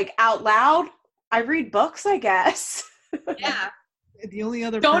was like out loud. I read books, I guess. Yeah. The only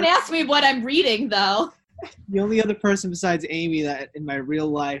other Don't ask me what I'm reading, though. The only other person besides Amy that in my real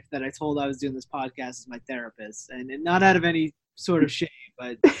life that I told I was doing this podcast is my therapist. And not out of any sort of shame,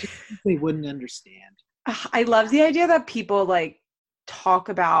 but they wouldn't understand. I love the idea that people like talk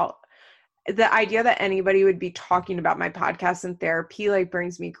about the idea that anybody would be talking about my podcast in therapy like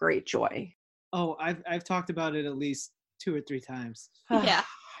brings me great joy. Oh, I've talked about it at least 2 or 3 times. Yeah.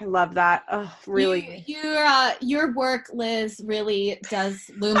 I love that. Oh, really. Your work, Liz, really does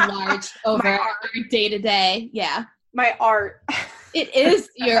loom large over our day-to-day. Yeah. My art. It is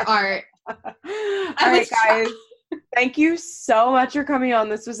your art. All right, guys. Thank you so much for coming on.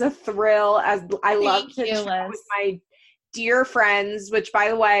 This was a thrill. As I love to chat with my dear friends, which by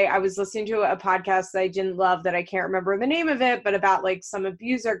the way, I was listening to a podcast that I didn't love that I can't remember the name of it, but about like some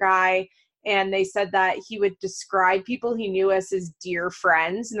abuser guy. And they said that he would describe people he knew as his dear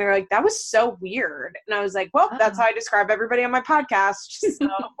friends. And they're like, that was so weird. And I was like, well, that's how I describe everybody on my podcast. So.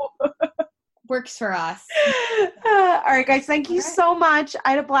 Works for us. All right, guys. Thank you so much.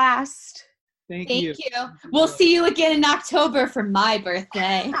 I had a blast. Thank you. We'll see you again in October for my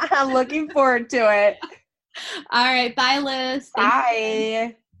birthday. I'm looking forward to it. All right. Bye, Liz.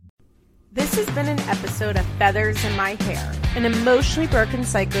 Bye. This has been an episode of Feathers in My Hair, an Emotionally Broken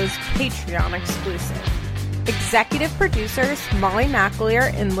Psycho's Patreon exclusive. Executive producers Molly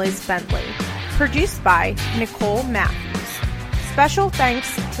McAleer and Liz Bentley. Produced by Nicole Matthews. Special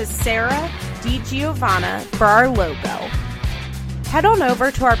thanks to Sarah DiGiovanna for our logo. Head on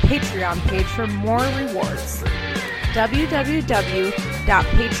over to our Patreon page for more rewards.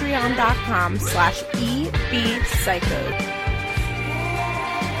 www.patreon.com/ebpsycho.